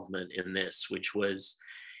involvement in this, which was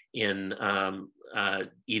in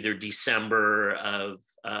either December of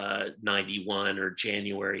 91 or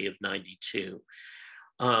January of 92.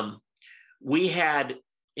 We had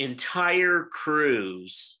entire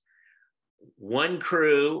crews. One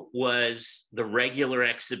crew was the regular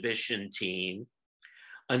exhibition team.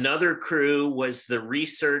 Another crew was the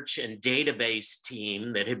research and database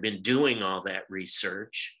team that had been doing all that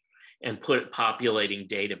research and populating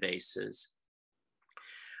databases.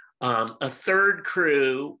 A third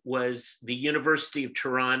crew was the University of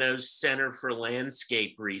Toronto's Center for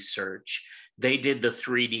Landscape Research. They did the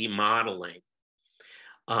 3D modeling.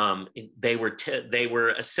 They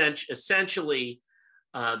were essentially,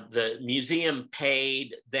 the museum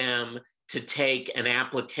paid them to take an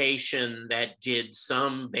application that did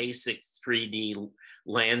some basic 3D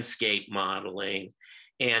landscape modeling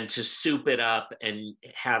and to soup it up and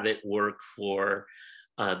have it work for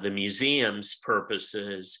the museum's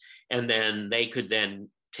purposes. And then they could then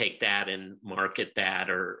take that and market that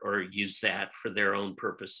or use that for their own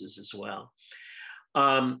purposes as well.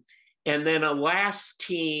 And then a last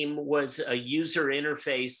team was a user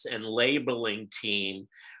interface and labeling team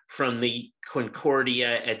from the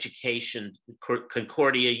Concordia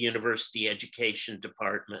University Education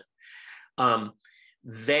Department.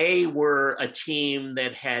 They were a team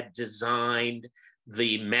that had designed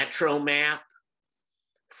the metro map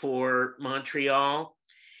for Montreal.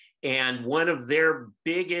 And one of their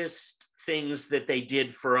biggest things that they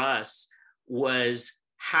did for us was,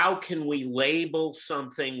 how can we label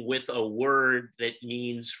something with a word that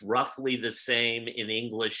means roughly the same in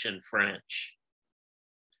English and French?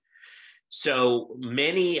 So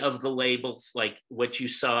many of the labels, like what you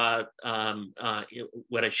saw,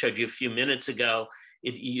 what I showed you a few minutes ago,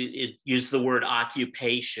 it used the word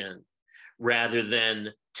occupation rather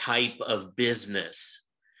than type of business,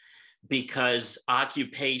 because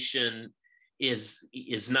occupation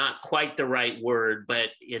is not quite the right word, but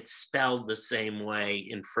it's spelled the same way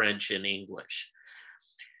in French and English.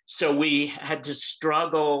 So we had to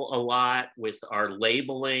struggle a lot with our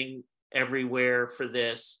labeling everywhere for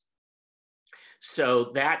this.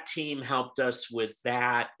 So that team helped us with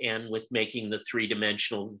that and with making the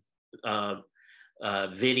three-dimensional video,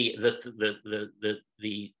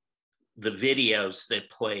 the videos that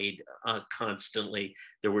played constantly.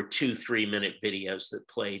 There were 2 3-minute videos that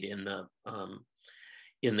played in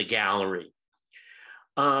the gallery.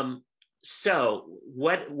 So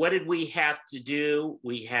what did we have to do?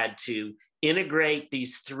 We had to integrate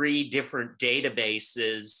these 3 different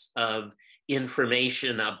databases of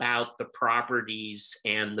information about the properties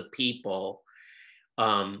and the people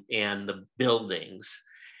and the buildings.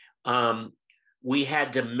 We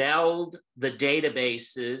had to meld the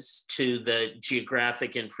databases to the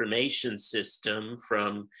geographic information system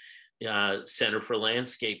from Center for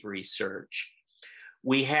Landscape Research.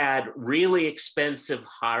 We had really expensive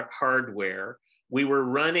hardware. We were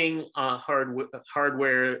running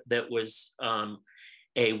hardware that was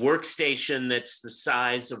a workstation that's the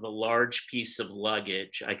size of a large piece of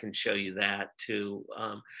luggage. I can show you that too.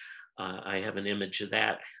 I have an image of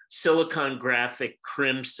that. Silicon Graphic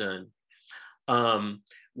Crimson,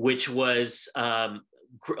 which was a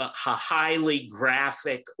highly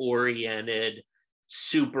graphic-oriented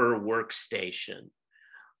super workstation.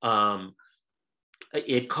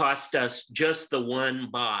 It cost us, just the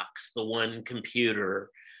one box, the one computer,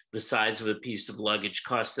 the size of a piece of luggage,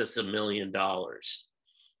 cost us $1 million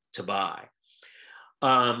to buy.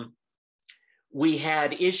 We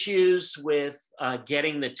had issues with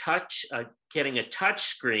getting a touch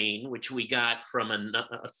screen, which we got from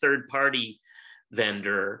a third-party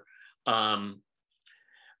vendor. So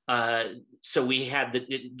we had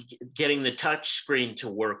getting the touch screen to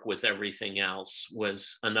work with everything else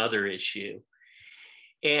was another issue.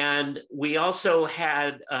 And we also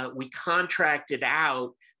had, we contracted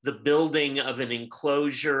out the building of an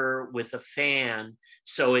enclosure with a fan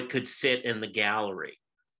so it could sit in the gallery.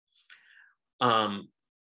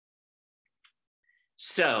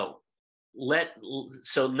 So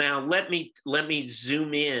now let me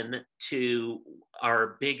zoom in to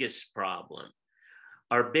our biggest problem.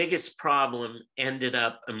 Our biggest problem ended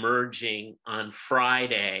up emerging on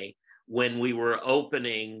Friday when we were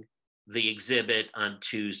opening the exhibit on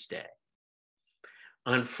Tuesday.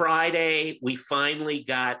 On Friday, we finally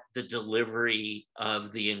got the delivery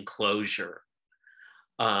of the enclosure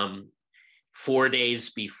 4 days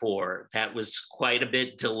before. That was quite a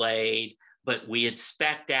bit delayed, but we had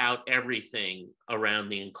spec'd out everything around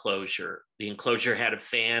the enclosure. The enclosure had a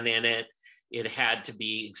fan in it. It had to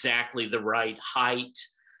be exactly the right height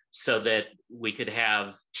so that we could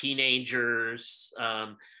have teenagers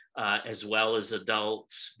as well as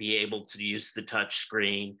adults be able to use the touch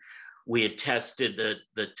screen. We had tested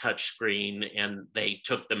the touch screen and they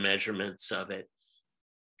took the measurements of it.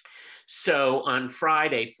 So on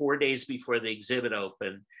Friday, 4 days before the exhibit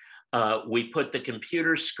opened, we put the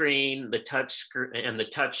computer screen, the touch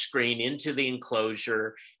screen into the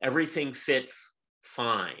enclosure. Everything fit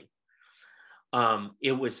fine.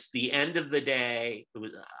 It was the end of the day.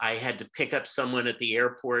 I had to pick up someone at the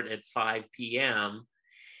airport at 5 p.m.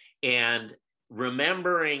 And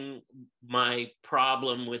remembering my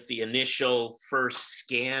problem with the initial first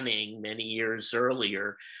scanning many years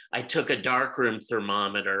earlier, I took a darkroom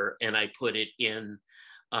thermometer and I put it in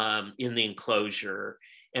the enclosure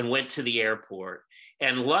and went to the airport.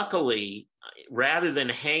 And luckily, rather than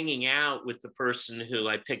hanging out with the person who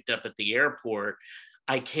I picked up at the airport,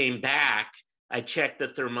 I came back, I checked the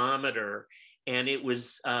thermometer, and it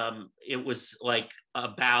was like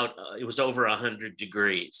it was over 100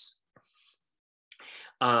 degrees.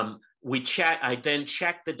 I then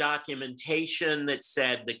checked the documentation that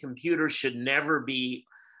said the computer should never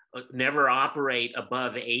operate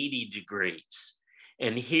above 80 degrees.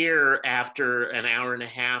 And here, after an hour and a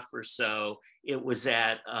half or so, it was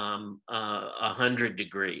at 100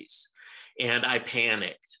 degrees. And I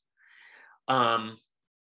panicked and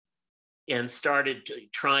started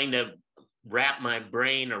trying to wrap my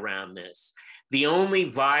brain around this. The only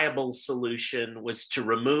viable solution was to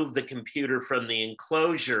remove the computer from the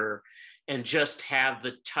enclosure and just have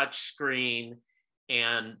the touch screen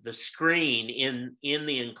and the screen in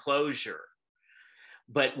the enclosure.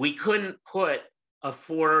 But we couldn't put a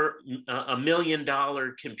 $1 million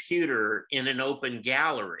computer in an open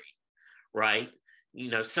gallery, right? You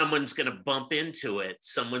know, someone's going to bump into it.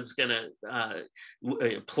 Someone's going to,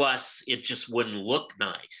 plus it just wouldn't look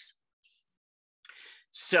nice.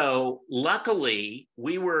 So luckily,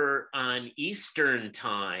 we were on Eastern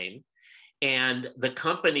time, and the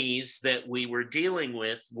companies that we were dealing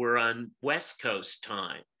with were on West Coast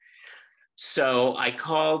time. So I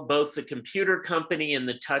called both the computer company and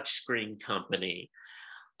the touchscreen company.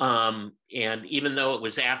 And even though it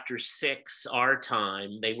was after 6 our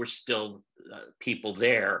time, they were still people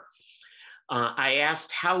there. I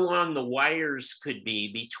asked how long the wires could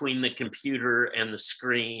be between the computer and the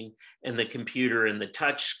screen and the computer and the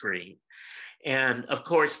touch screen. And of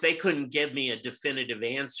course, they couldn't give me a definitive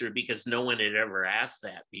answer because no one had ever asked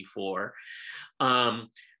that before.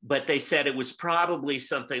 But they said it was probably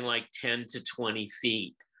something like 10 to 20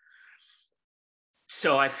 feet.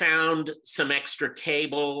 So I found some extra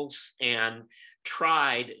cables and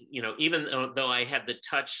tried, even though I had the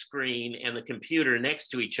touch screen and the computer next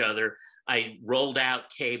to each other, I rolled out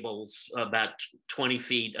cables, about 20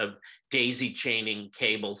 feet of daisy chaining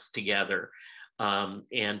cables together,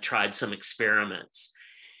 and tried some experiments.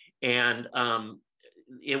 And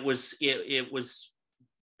it was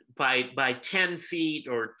by 10 feet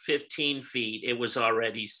or 15 feet, it was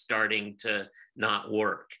already starting to not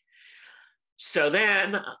work. So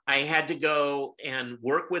then I had to go and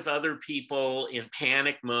work with other people in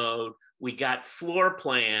panic mode. We got floor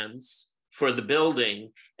plans for the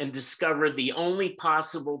building and discovered the only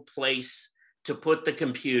possible place to put the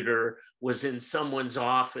computer was in someone's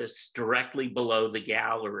office directly below the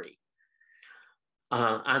gallery.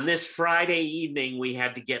 On this Friday evening, we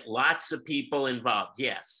had to get lots of people involved.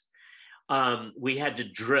 Yes, we had to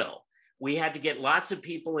drill. We had to get lots of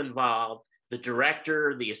people involved. The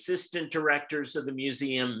director, the assistant directors of the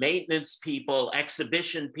museum, maintenance people,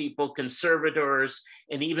 exhibition people, conservators,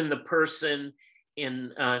 and even the person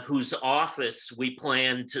in whose office we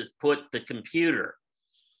planned to put the computer.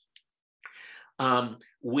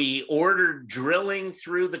 We ordered drilling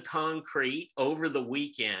through the concrete over the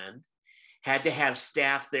weekend, had to have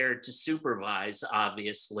staff there to supervise,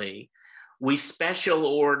 obviously. We special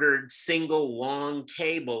ordered single long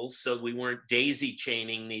cables so we weren't daisy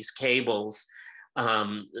chaining these cables,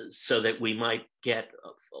 so that we might get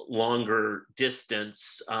longer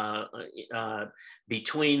distance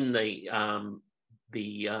between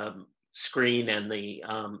the screen and the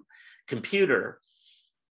computer.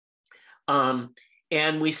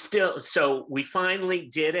 And we finally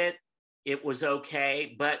did it. It was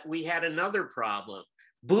okay, but we had another problem,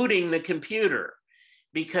 booting the computer,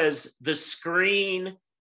 because the screen,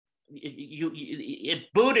 it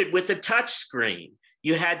booted with a touch screen.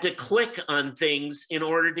 You had to click on things in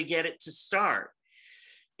order to get it to start.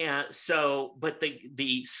 But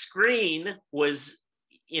the screen was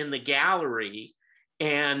in the gallery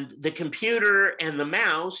and the computer and the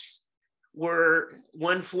mouse were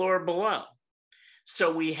one floor below.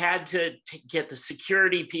 So we had to get the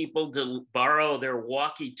security people to borrow their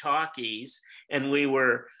walkie-talkies, and we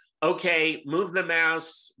were, okay, move the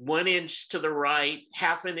mouse 1 inch to the right,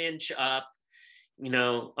 half an inch up,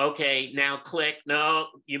 okay, now click. No,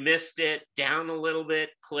 you missed it. Down a little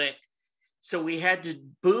bit, click. So we had to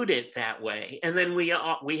boot it that way. And then we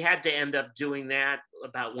had to end up doing that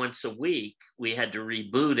about once a week. We had to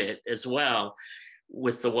reboot it as well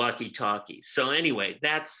with the walkie-talkie. So anyway,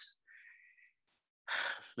 that's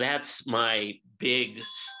my big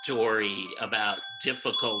story about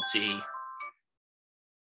difficulty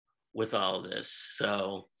with all this.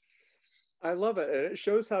 So I love it. And it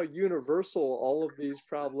shows how universal all of these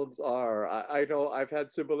problems are. I know I've had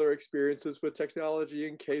similar experiences with technology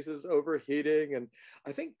in cases overheating. And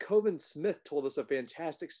I think Coven Smith told us a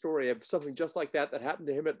fantastic story of something just like that happened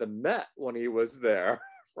to him at the Met when he was there,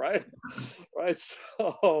 right? Right.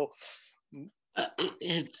 So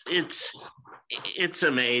it's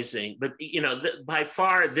amazing. But, by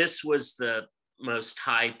far, this was the most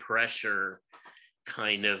high pressure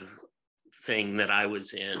kind of thing that I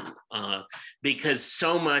was in, because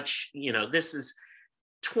so much, this is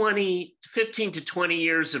 15 to 20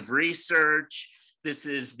 years of research. This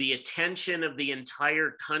is the attention of the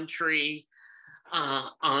entire country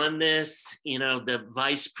on this, the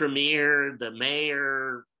vice premier, the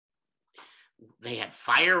mayor, they had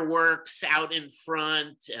fireworks out in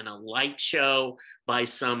front and a light show by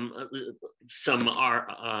some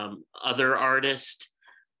other artist.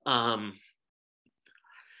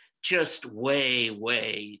 Just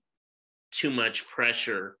way too much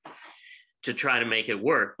pressure to try to make it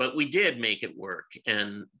work, but we did make it work,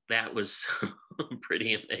 and that was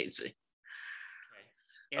pretty amazing.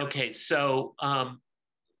 Okay, so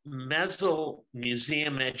Mesel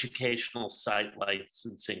Museum Educational Site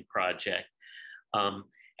Licensing Project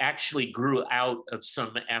actually grew out of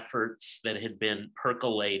some efforts that had been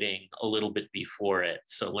percolating a little bit before it.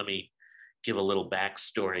 So let me give a little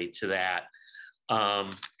backstory to that.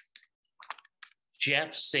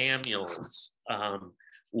 Jeff Samuels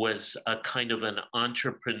was a kind of an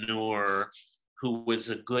entrepreneur who was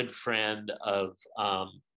a good friend of uh,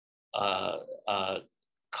 uh,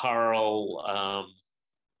 Carl.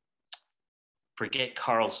 Forget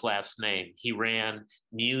Carl's last name. He ran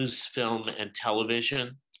Muse Film and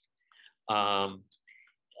Television. Um,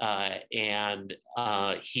 and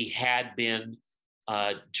he had been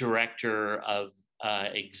director of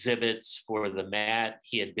exhibits for the Met.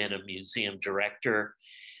 He had been a museum director,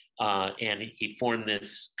 and he formed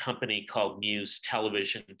this company called Muse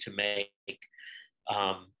Television to make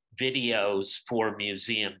videos for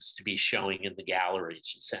museums to be showing in the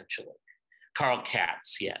galleries, essentially. Carl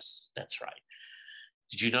Katz, yes, that's right.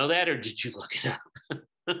 Did you know that, or did you look it up?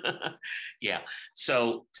 Yeah.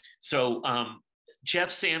 So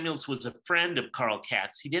Jeff Samuels was a friend of Carl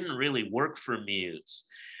Katz. He didn't really work for Muse,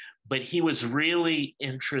 but he was really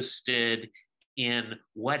interested in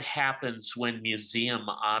what happens when museum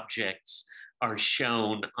objects are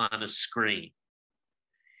shown on a screen.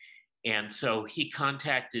 And so he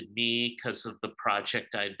contacted me because of the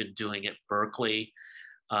project I'd been doing at Berkeley.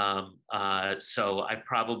 So I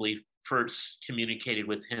probably first communicated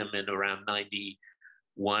with him in around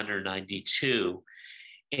 91 or 92.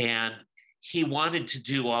 And he wanted to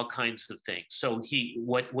do all kinds of things. So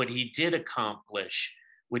what he did accomplish,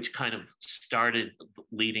 which kind of started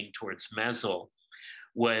leading towards Mezzel,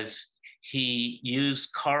 was he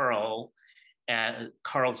used Carl's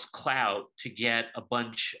clout to get a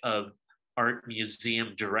bunch of art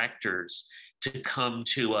museum directors to come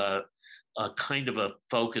to a kind of a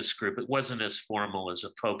focus group. It wasn't as formal as a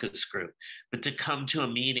focus group, but to come to a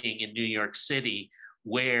meeting in New York City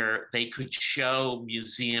where they could show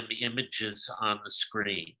museum images on the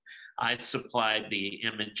screen. I supplied the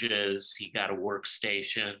images, he got a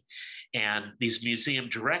workstation, and these museum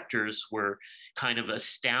directors were kind of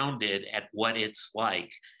astounded at what it's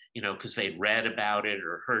like, because they'd read about it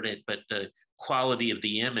or heard it, but the quality of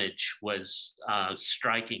the image was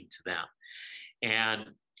striking to them.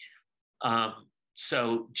 And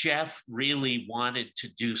so Jeff really wanted to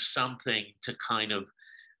do something to kind of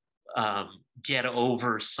get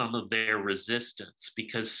over some of their resistance,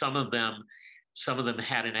 because some of them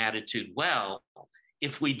had an attitude, well,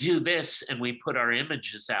 if we do this and we put our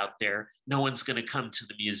images out there, no one's going to come to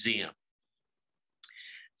the museum.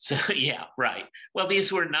 So yeah, right. Well,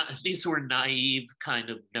 these were naive kind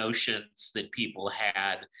of notions that people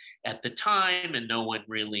had at the time, and no one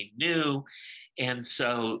really knew. And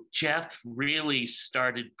so Jeff really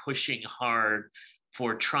started pushing hard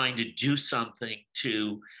for trying to do something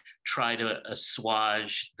to try to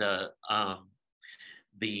assuage the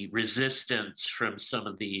resistance from some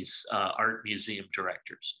of these art museum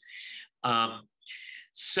directors.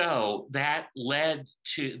 So that led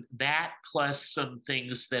to that, plus some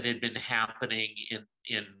things that had been happening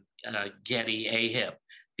in Getty AHIP,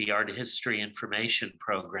 the Art History Information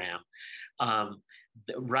Program.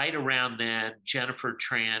 Right around then, Jennifer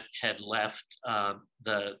Trant had left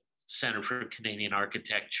the Center for Canadian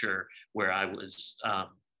Architecture, where I was,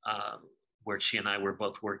 where she and I were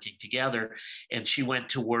both working together, and she went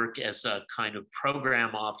to work as a kind of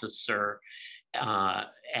program officer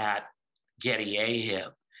at Getty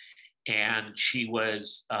AHIP, and she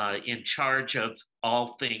was in charge of all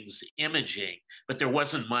things imaging, but there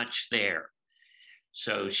wasn't much there.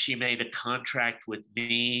 So she made a contract with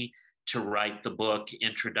me to write the book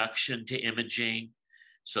Introduction to Imaging.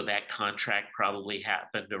 So that contract probably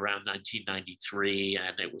happened around 1993,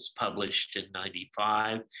 and it was published in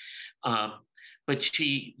 95. But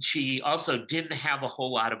she also didn't have a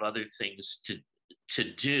whole lot of other things to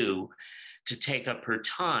do to take up her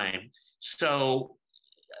time. So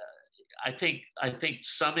I think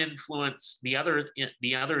some influence. The other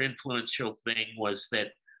influential thing was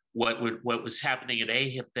that what was happening at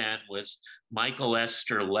AHIP then was Michael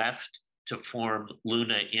Esther left to form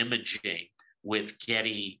Luna Imaging with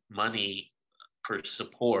Getty money for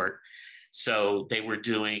support. So they were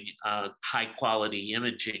doing high quality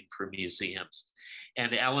imaging for museums.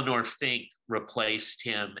 And Eleanor Fink replaced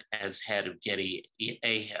him as head of Getty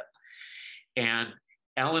AHIP. And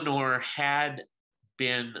Eleanor had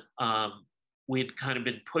been, we'd kind of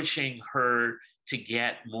been pushing her to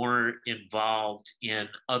get more involved in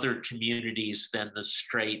other communities than the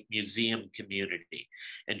straight museum community.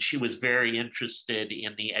 And she was very interested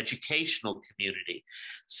in the educational community.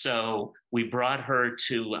 So we brought her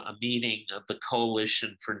to a meeting of the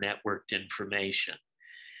Coalition for Networked Information,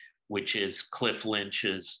 which is Cliff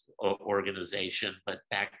Lynch's organization, but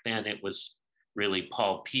back then it was really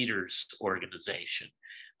Paul Peters' organization.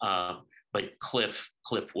 But Cliff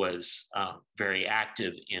was very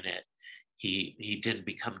active in it. He didn't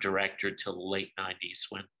become director till the late 90s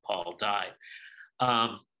when Paul died.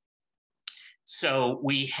 So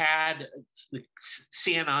we had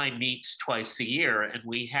CNI meets twice a year, and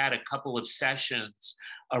we had a couple of sessions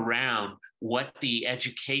around what the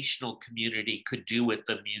educational community could do with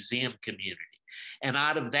the museum community. And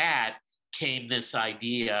out of that came this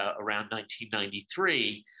idea around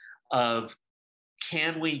 1993 of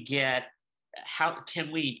how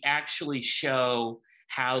can we actually show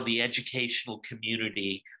how the educational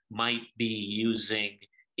community might be using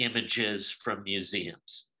images from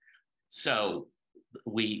museums. So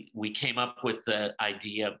we came up with the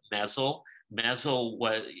idea of Mesel. Mesel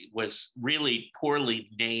was really poorly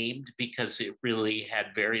named because it really had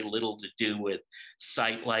very little to do with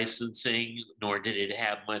site licensing, nor did it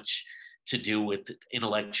have much to do with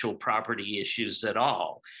intellectual property issues at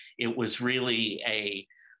all. It was really a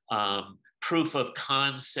proof of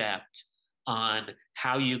concept on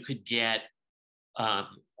how you could get um,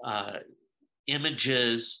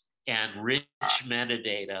 images and rich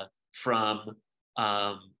metadata from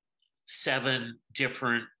 7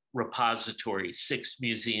 different repositories, 6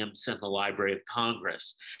 museums, and the Library of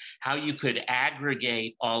Congress. How you could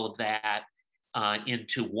aggregate all of that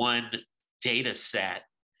into one data set,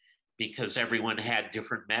 because everyone had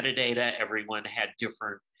different metadata, everyone had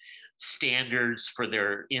different standards for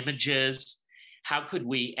their images. How could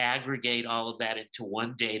we aggregate all of that into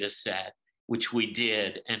one data set, which we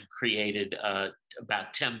did, and created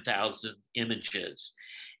about 10,000 images?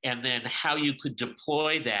 And then how you could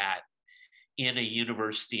deploy that in a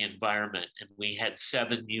university environment. And we had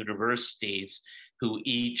 7 universities who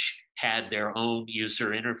each had their own user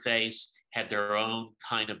interface, had their own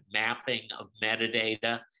kind of mapping of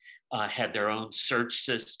metadata, had their own search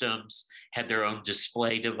systems, had their own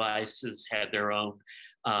display devices, had their own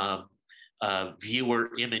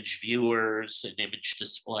image viewers and image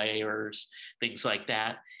displayers, things like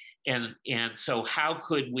that. And so how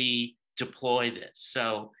could we deploy this?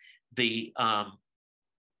 So the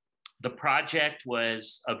project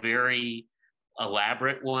was a very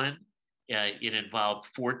elaborate one. It involved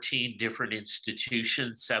 14 different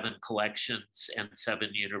institutions, 7 collections, and 7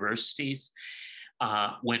 universities.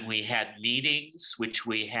 When we had meetings, which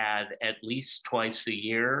we had at least twice a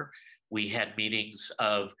year, we had meetings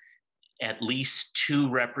of at least 2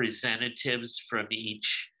 representatives from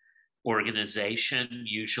each organization,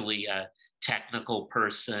 usually a technical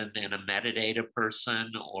person and a metadata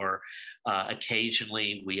person, or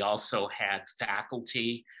occasionally we also had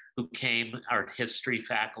faculty who came, art history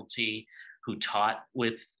faculty, who taught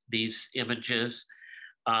with these images.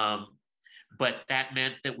 But that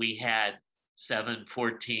meant that we had 7,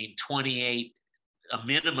 14, 28, a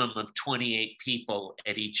minimum of 28 people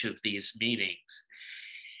at each of these meetings.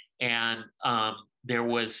 And there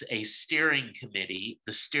was a steering committee.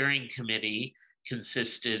 The steering committee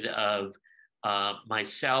consisted of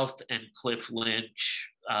myself and Cliff Lynch,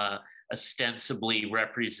 ostensibly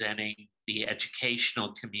representing the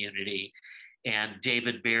educational community, and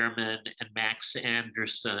David Behrman and Max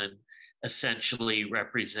Anderson, essentially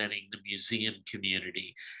representing the museum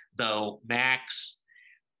community. Though Max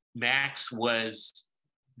was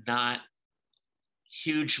not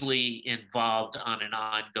hugely involved on an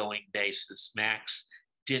ongoing basis. Max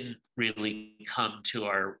didn't really come to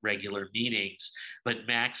our regular meetings, but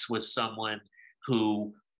Max was someone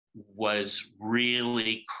who was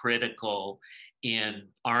really critical in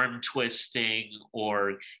arm twisting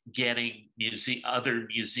or getting other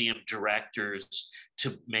museum directors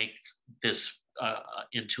to make this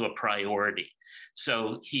into a priority.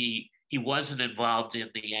 So he wasn't involved in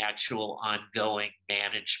the actual ongoing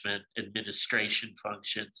management administration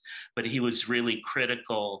functions, but he was really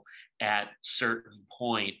critical at certain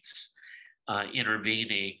points,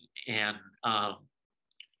 intervening and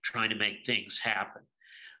trying to make things happen.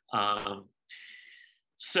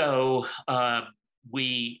 So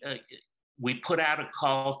we put out a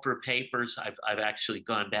call for papers. I've actually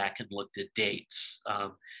gone back and looked at dates,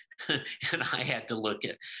 and I had to look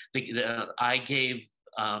at I gave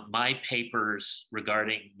my papers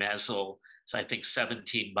regarding Mesel, so I think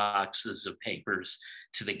 17 boxes of papers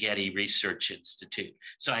to the Getty Research Institute.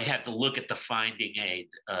 So I had to look at the finding aid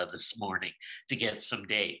this morning to get some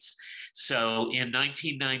dates. So in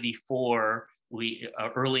 1994,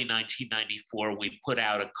 early 1994, we put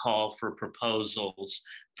out a call for proposals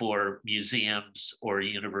for museums or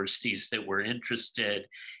universities that were interested.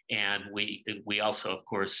 And we also, of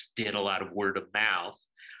course, did a lot of word of mouth.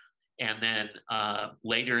 And then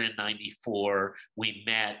later in 94, we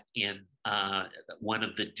met in one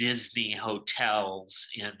of the Disney hotels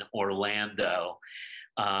in Orlando,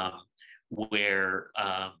 where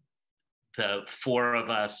the 4 of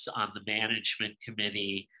us on the management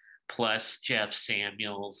committee, plus Jeff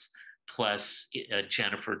Samuels, plus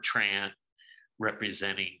Jennifer Trant,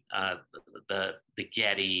 representing the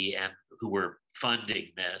Getty and who were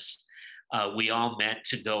funding this. We all met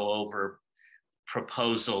to go over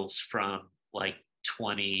proposals from like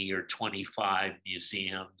 20 or 25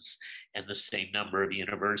 museums and the same number of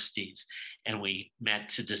universities, and we met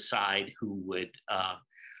to decide who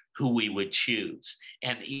we would choose.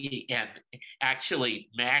 And actually,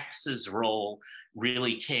 Max's role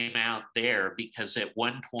really came out there, because at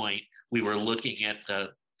one point we were looking at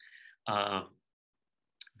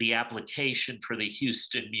the application for the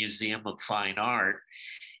Houston Museum of Fine Art,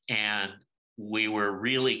 and we were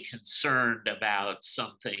really concerned about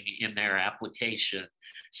something in their application.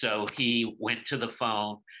 So he went to the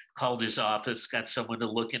phone, called his office, got someone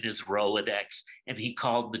to look in his Rolodex, and he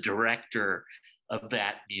called the director of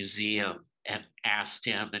that museum and asked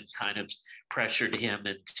him and kind of pressured him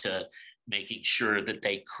into making sure that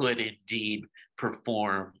they could indeed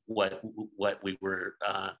perform what we were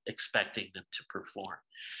expecting them to perform.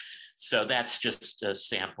 So that's just a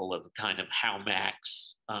sample of kind of how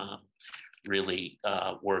Max really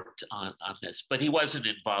worked on this, but he wasn't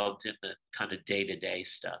involved in the kind of day-to-day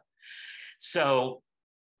stuff. So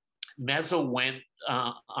Mezzel went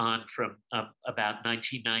on from about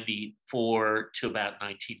 1994 to about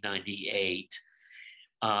 1998.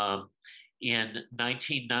 In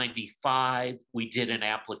 1995, we did an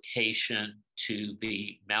application to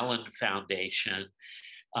the Mellon Foundation.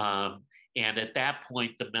 And at that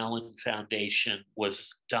point, the Mellon Foundation was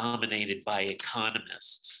dominated by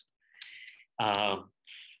economists.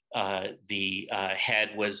 The head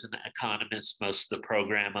was an economist. Most of the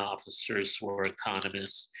program officers were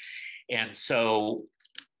economists. And so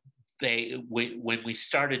when we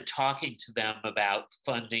started talking to them about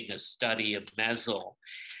funding a study of Mezzel,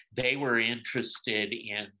 they were interested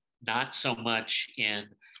in not so much in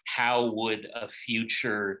how would a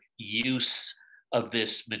future use of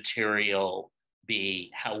this material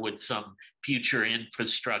be, how would some future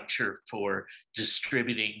infrastructure for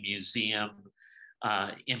distributing museum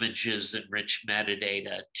images and rich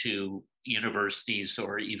metadata to universities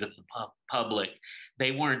or even the public.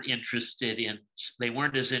 They weren't as interested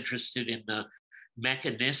in the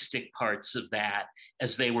mechanistic parts of that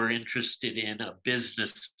as they were interested in a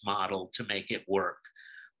business model to make it work,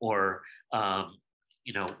 or how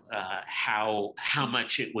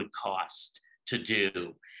much it would cost to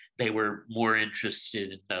do. They were more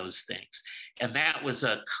interested in those things, and that was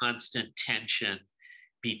a constant tension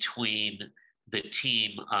between the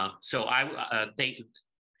team.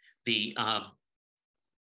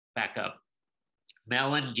 Back up.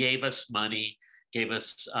 Mellon gave us money, gave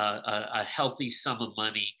us a healthy sum of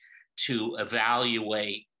money to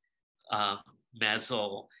evaluate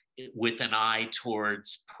Mezzel with an eye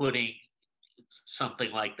towards putting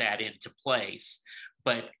something like that into place.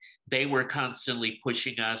 But they were constantly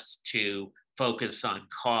pushing us to focus on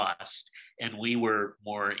cost, and we were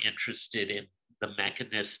more interested in the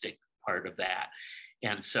mechanistic part of that.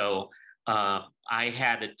 And so I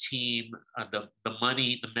had a team. The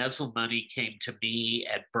Mezzel money came to me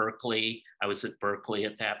at Berkeley. I was at Berkeley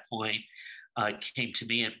at that point. Came to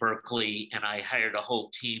me at Berkeley, and I hired a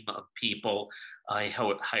whole team of people. I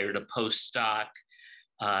hired a postdoc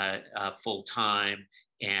full time,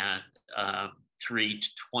 and 3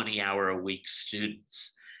 20-hour-a-week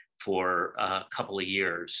students for a couple of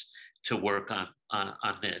years to work on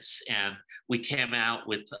this. And we came out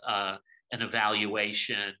with an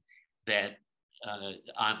evaluation that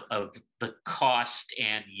of the cost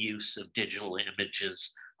and use of digital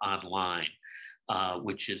images online,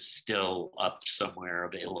 which is still up somewhere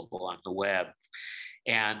available on the web.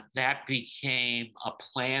 And that became a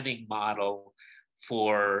planning model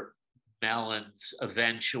for Mellon's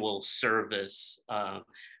eventual service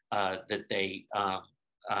that they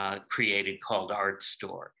created called Art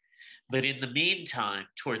Store. But in the meantime,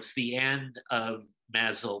 towards the end of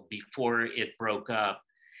Mezzel, before it broke up,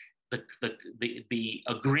 the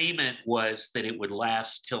agreement was that it would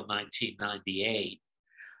last till 1998.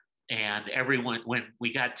 And everyone, when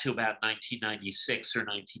we got to about 1996 or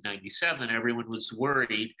 1997, everyone was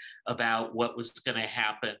worried about what was going to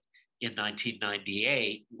happen in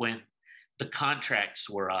 1998 when the contracts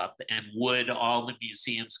were up, and would all the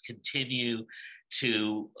museums continue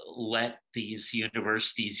to let these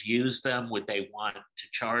universities use them? Would they want to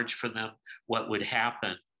charge for them? What would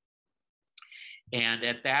happen? And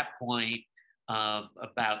at that point,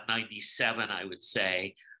 about 97, I would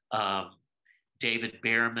say, David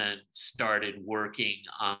Behrman started working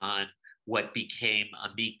on what became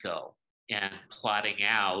Amico and plotting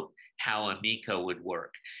out how Amico would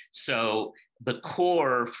work. So the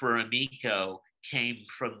core for Amico came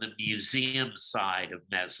from the museum side of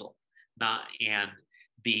Mezzel, and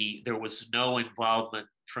there was no involvement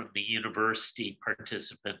from the university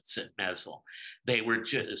participants at Mesel. They were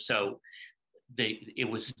just it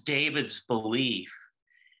was David's belief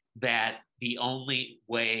that the only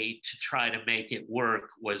way to try to make it work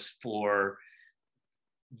was for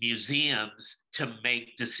museums to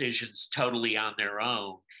make decisions totally on their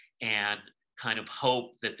own and kind of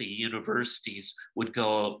hope that the universities would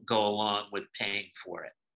go along with paying for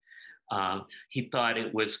it. He thought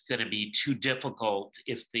it was going to be too difficult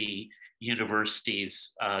if the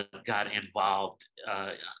universities got involved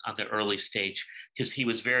on the early stage, because he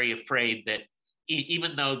was very afraid that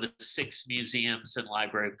even though the 6 museums and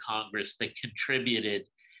Library of Congress that contributed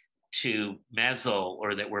to Mesel,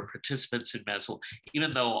 or that were participants in Mesel,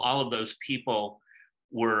 even though all of those people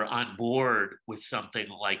were on board with something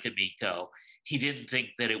like Amico, he didn't think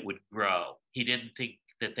that it would grow. He didn't think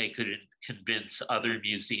that they could convince other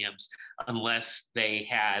museums unless they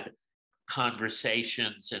had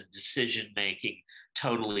conversations and decision-making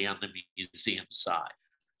totally on the museum side.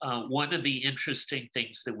 One of the interesting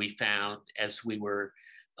things that we found as we were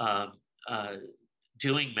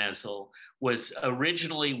doing Mesel was,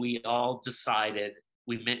 originally we all decided,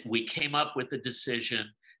 we came up with the decision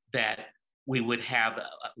that we would have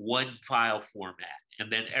one file format,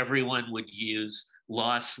 and then everyone would use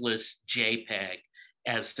lossless JPEG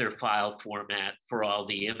as their file format for all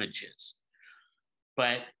the images.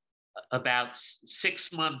 But about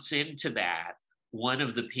 6 months into that, one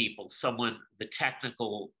of the people, the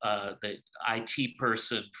technical, the IT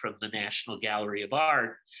person from the National Gallery of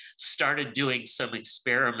Art, started doing some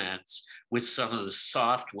experiments with some of the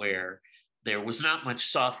software. There was not much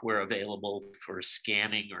software available for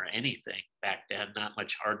scanning or anything back then, not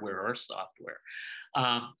much hardware or software.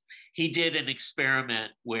 He did an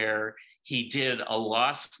experiment where he did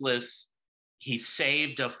he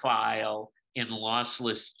saved a file in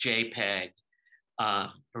lossless JPEG,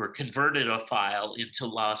 or converted a file into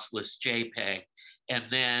lossless JPEG, and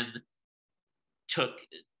then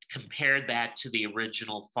compared that to the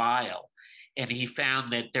original file. And he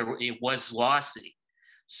found that it was lossy,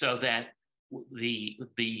 so that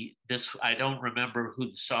this, I don't remember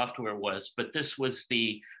who the software was, but this was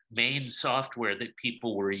the main software that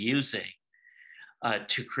people were using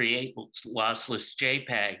to create lossless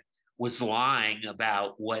JPEG, was lying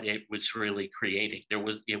about what it was really creating.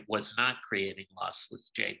 It was not creating lossless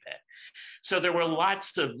JPEG. So there were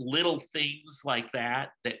lots of little things like that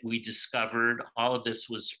we discovered. All of this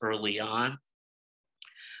was early on.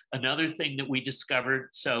 Another thing that we discovered,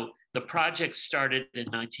 so the project started in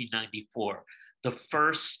 1994. The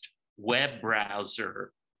first web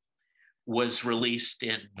browser was released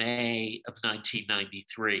in May of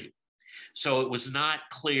 1993. So it was not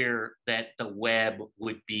clear that the web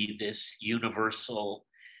would be this universal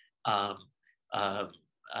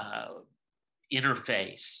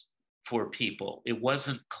interface for people. It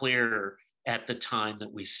wasn't clear at the time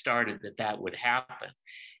that we started that would happen.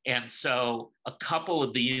 And so a couple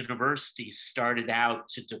of the universities started out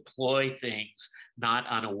to deploy things not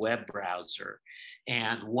on a web browser.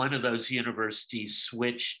 And one of those universities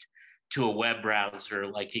switched to a web browser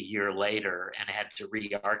like a year later and had to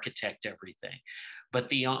re-architect everything. But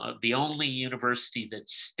the only university that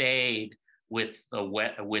stayed with a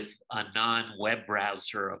non-web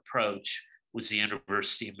browser approach was the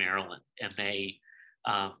University of Maryland, and they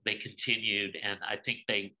continued, and I think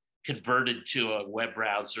they converted to a web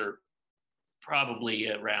browser probably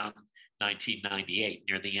around 1998,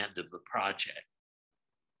 near the end of the project.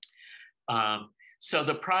 So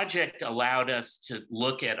the project allowed us to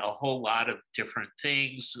look at a whole lot of different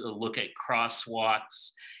things, look at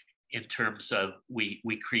crosswalks in terms of, we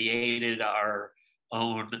created our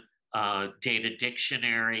own data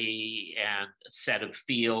dictionary and a set of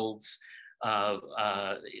fields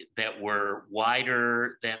that were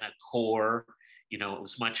wider than a core. You know, it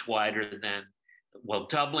was much wider than,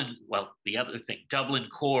 Dublin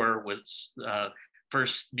Core was,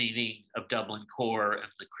 first meeting of Dublin Core and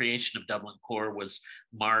the creation of Dublin Core was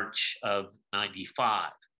March of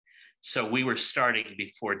 95. So we were starting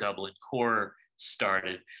before Dublin Core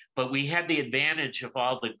started, but we had the advantage of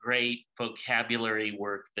all the great vocabulary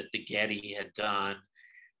work that the Getty had done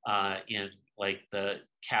in like the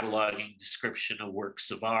cataloging description of works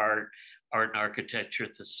of art and architecture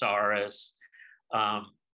thesaurus. A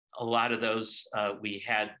lot of those we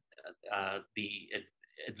had the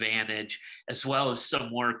advantage, as well as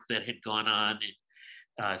some work that had gone on in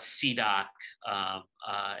CDOC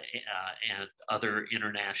and other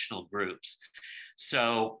international groups.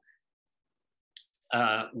 So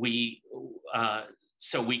we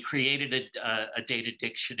created a data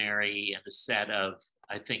dictionary and a set of,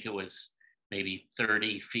 I think it was maybe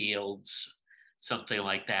 30 fields, something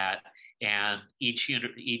like that. And each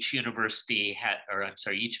university had, or I'm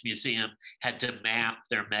sorry, each museum had to map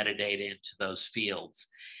their metadata into those fields.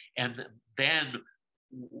 And then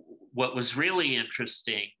what was really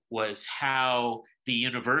interesting was how the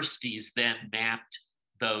universities then mapped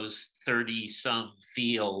those 30 some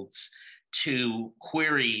fields to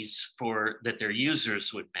queries for that their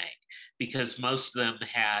users would make, because most of them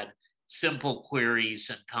had simple queries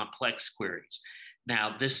and complex queries.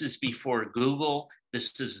 Now, this is before Google.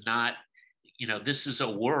 This is not, this is a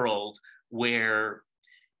world where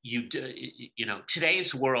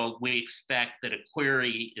today's world, we expect that a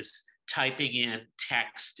query is typing in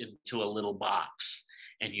text into a little box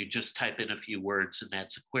and you just type in a few words and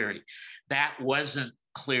that's a query. That wasn't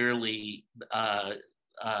clearly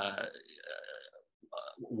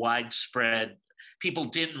widespread. People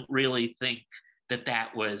didn't really think that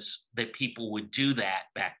people would do that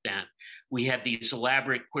back then. We had these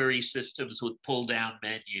elaborate query systems with pull down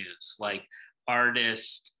menus, like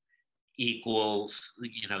artist equals,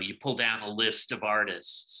 you pull down a list of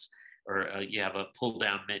artists, or you have a pull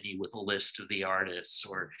down menu with a list of the artists,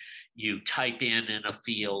 or you type in a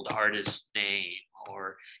field artist name,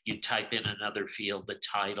 or you type in another field the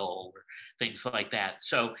title, or things like that.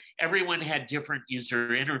 So everyone had different user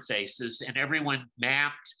interfaces and everyone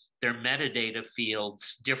mapped their metadata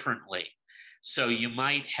fields differently. So you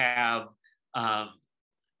might have,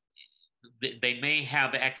 they may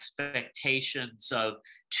have expectations of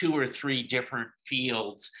 2 or 3 different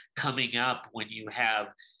fields coming up when you have,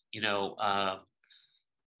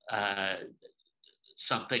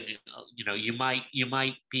 something, you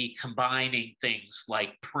might be combining things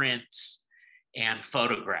like prints and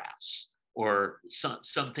photographs, or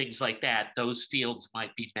some things like that. Those fields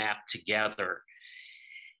might be mapped together.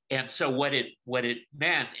 And so what it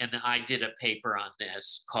meant, and I did a paper on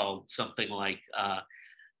this called something like,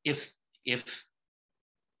 if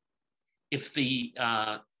the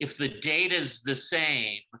data is the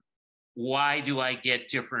same, why do I get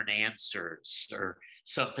different answers, or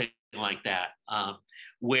something like that?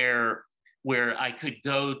 Where I could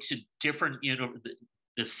go to different,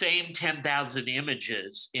 the same 10,000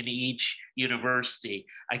 images in each university.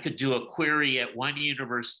 I could do a query at one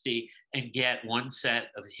university and get one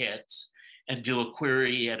set of hits, and do a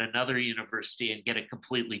query at another university and get a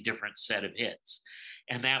completely different set of hits.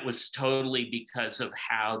 And that was totally because of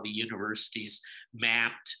how the universities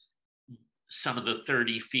mapped some of the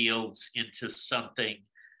 30 fields into something.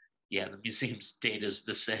 Yeah, the museum's data is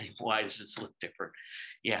the same. Why does this look different?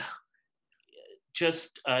 Yeah.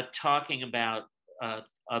 Just talking about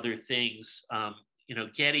other things,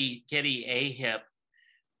 Getty AHIP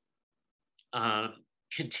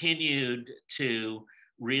continued to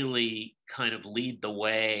really kind of lead the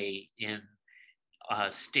way in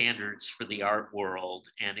standards for the art world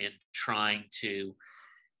and in trying to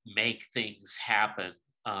make things happen.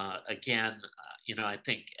 Again, I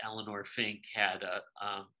think Eleanor Fink had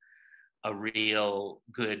a real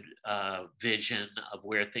good vision of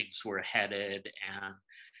where things were headed,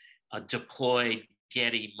 and deployed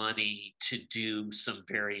Getty money to do some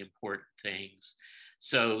very important things.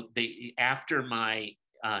 So after my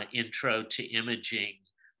Intro to Imaging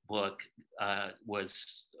book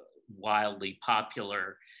was wildly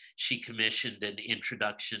popular, she commissioned an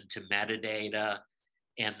introduction to metadata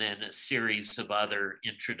and then a series of other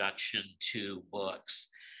introduction to books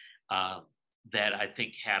that I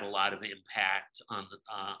think had a lot of impact on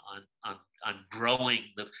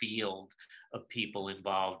growing the field of people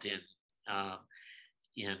involved in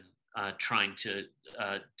trying to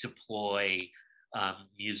deploy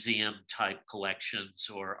museum type collections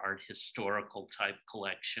or art historical type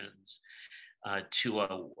collections to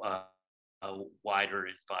a wider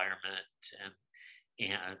environment,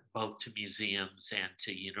 and both to museums and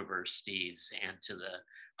to universities and to the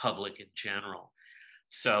public in general.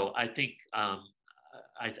 So I think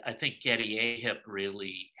I think Getty AHIP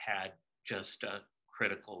really had just a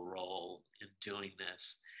critical role in doing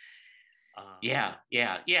this. Yeah.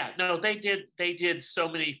 No, they did so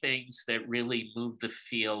many things that really moved the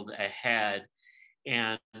field ahead,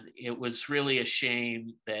 and it was really a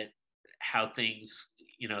shame that how things,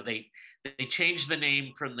 they changed the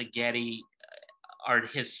name from the Getty Art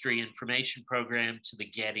History Information Program to the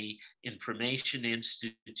Getty Information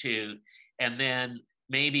Institute, and then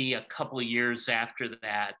maybe a couple of years after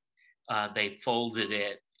that, they folded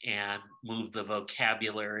it and moved the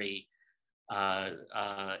vocabulary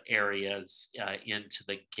areas into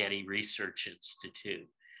the Getty Research Institute.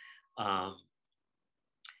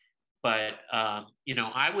 But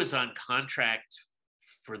I was on contract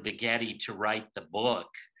for the Getty to write the book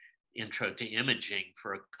Intro to Imaging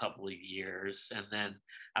for a couple of years. And then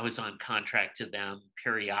I was on contract to them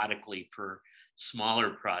periodically for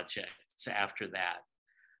smaller projects after that.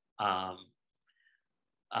 Um,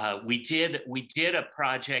 we did a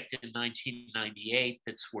project in 1998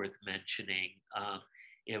 that's worth mentioning.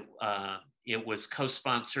 It was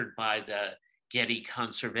co-sponsored by the Getty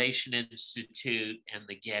Conservation Institute and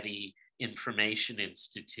the Getty Information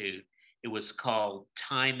Institute. It was called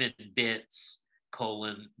Time and Bits: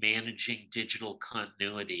 Managing Digital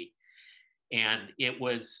Continuity. And it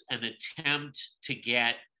was an attempt to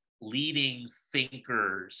get leading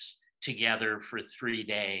thinkers together for 3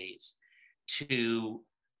 days to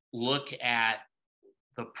look at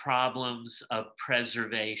the problems of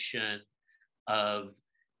preservation of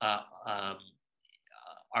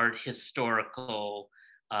art historical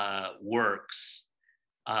works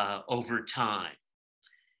over time.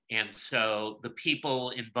 And so the people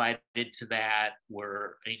invited to that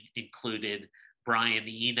were included Brian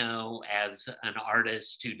Eno as an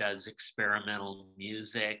artist who does experimental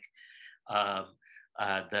music, the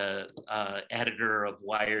editor of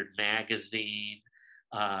Wired magazine,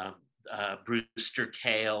 Brewster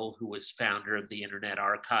Kahle, who was founder of the Internet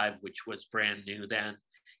Archive, which was brand new then.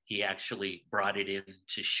 He actually brought it in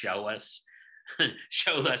to show us,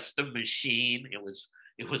 showed us the machine. It was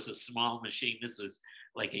a small machine. This was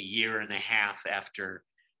like a year and a half after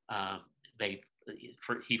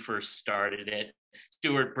he first started it.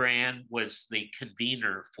 Stuart Brand was the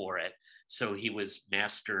convener for it, so he was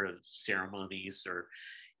master of ceremonies or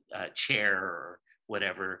chair or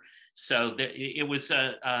whatever. So it was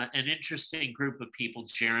an interesting group of people.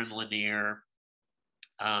 Jaron Lanier,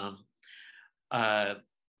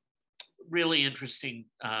 really interesting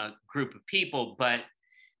group of people, but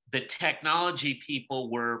the technology people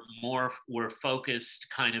were focused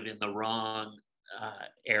kind of in the wrong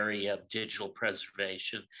area of digital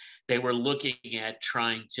preservation. They were looking at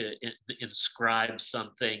trying to inscribe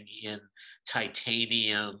something in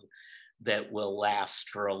titanium that will last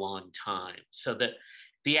for a long time. So that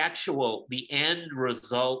the end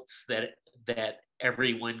results that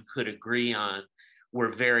everyone could agree on were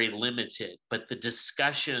very limited, but the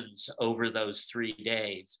discussions over those 3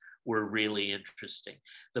 days were really interesting.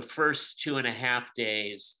 The first 2.5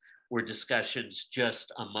 days were discussions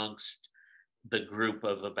just amongst the group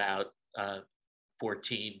of about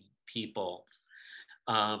 14 people.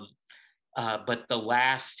 But the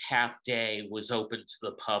last half day was open to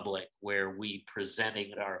the public, where we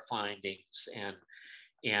presented our findings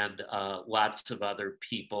and lots of other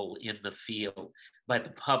people in the field. By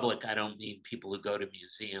the public, I don't mean people who go to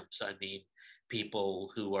museums. I mean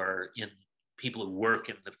people who work in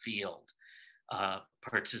the field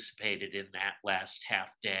participated in that last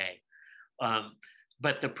half day.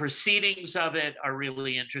 But the proceedings of it are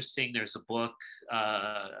really interesting. There's a book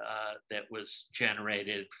that was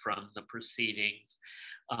generated from the proceedings.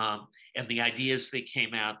 And the ideas that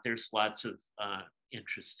came out, there's lots of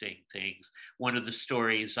interesting things. One of the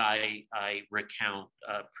stories I recount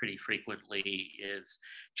pretty frequently is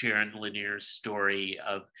Jaron Lanier's story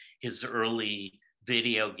of his early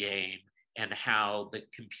video game and how the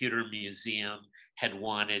Computer Museum had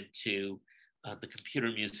wanted to, the Computer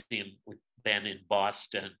Museum then in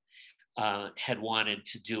Boston, had wanted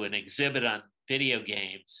to do an exhibit on video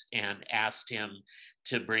games and asked him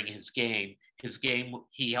to bring his game.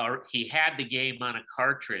 He had the game on a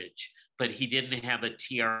cartridge, but he didn't have a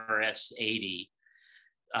TRS-80.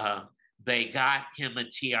 They got him a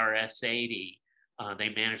TRS-80. They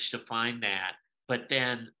managed to find that. But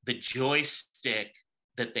then the joystick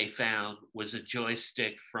that they found was a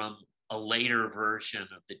joystick from a later version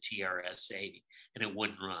of the TRS-80, and it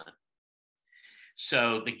wouldn't run.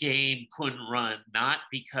 So the game couldn't run, not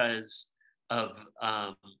because they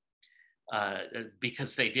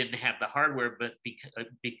didn't have the hardware, but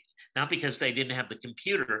not because they didn't have the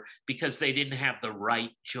computer, because they didn't have the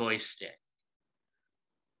right joystick.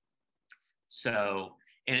 So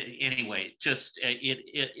anyway, just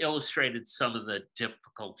it illustrated some of the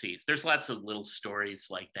difficulties. There's lots of little stories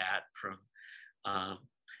like that from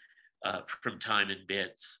Time and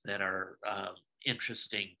Bits that are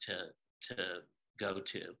interesting to go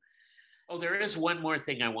to. Oh, there is one more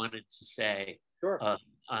thing I wanted to say. Sure.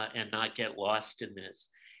 And not get lost in this,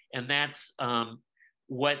 and that's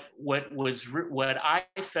what I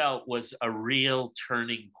felt was a real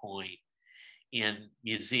turning point in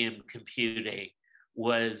museum computing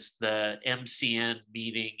was the MCN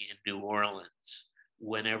meeting in New Orleans,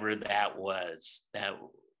 whenever that was. That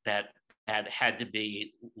had to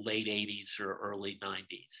be late 80s or early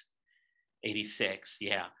 90s, 86.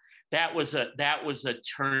 Yeah, that was a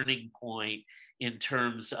turning point in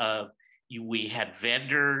terms of we had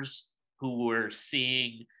vendors who were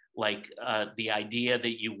seeing like the idea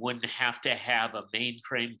that you wouldn't have to have a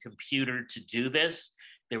mainframe computer to do this.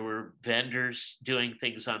 There were vendors doing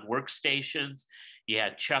things on workstations.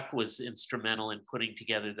 Yeah, Chuck was instrumental in putting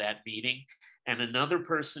together that meeting. And another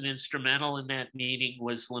person instrumental in that meeting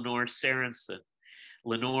was Lenore Sorensen.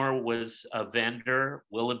 Lenore was a vendor,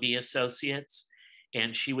 Willoughby Associates,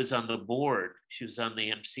 and she was on the board. She was on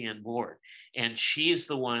the MCN board. And she's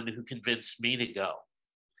the one who convinced me to go.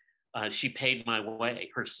 She paid my way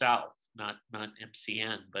herself, not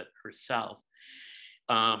MCN, but herself.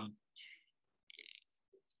 And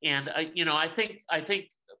I think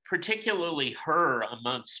particularly her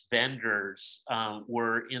amongst vendors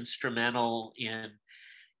were instrumental in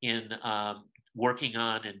working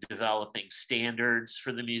on and developing standards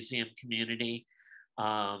for the museum community.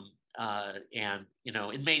 And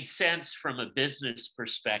it made sense from a business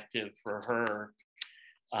perspective for her.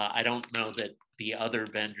 I don't know that the other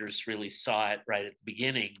vendors really saw it right at the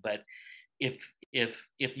beginning, but if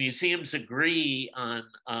museums agree on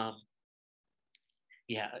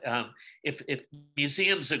if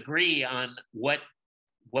museums agree on what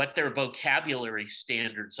their vocabulary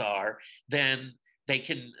standards are, then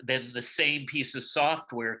then the same piece of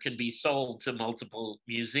software can be sold to multiple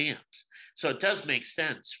museums. So it does make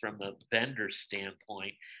sense from a vendor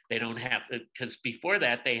standpoint. They don't have to, because before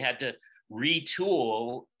that they had to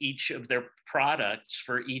retool each of their products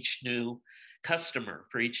for each new customer,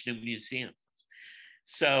 for each new museum.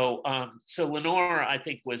 So Lenore, I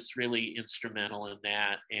think, was really instrumental in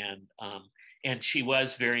that, and she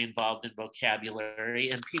was very involved in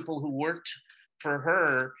vocabulary. And people who worked for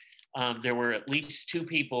her, there were at least two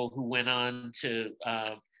people who went on to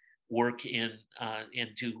work in and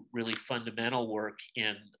do really fundamental work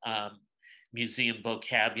in museum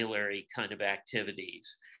vocabulary kind of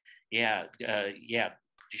activities.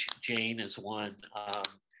 Jane is one.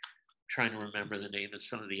 Trying to remember the name of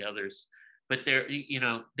some of the others. But the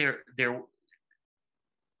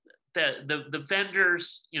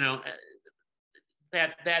vendors,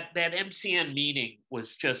 that MCN meeting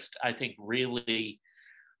was just, I think, really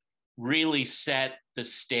set the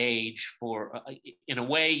stage for, in a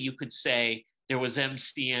way you could say there was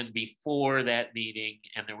MCN before that meeting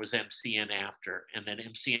and there was MCN after, and then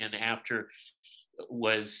MCN after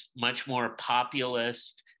was much more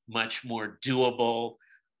populist, much more doable,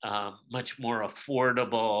 much more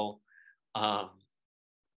affordable.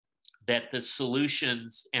 That the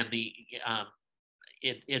solutions and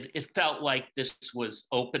it felt like this was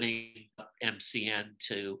opening up MCN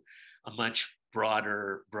to a much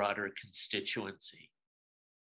broader constituency.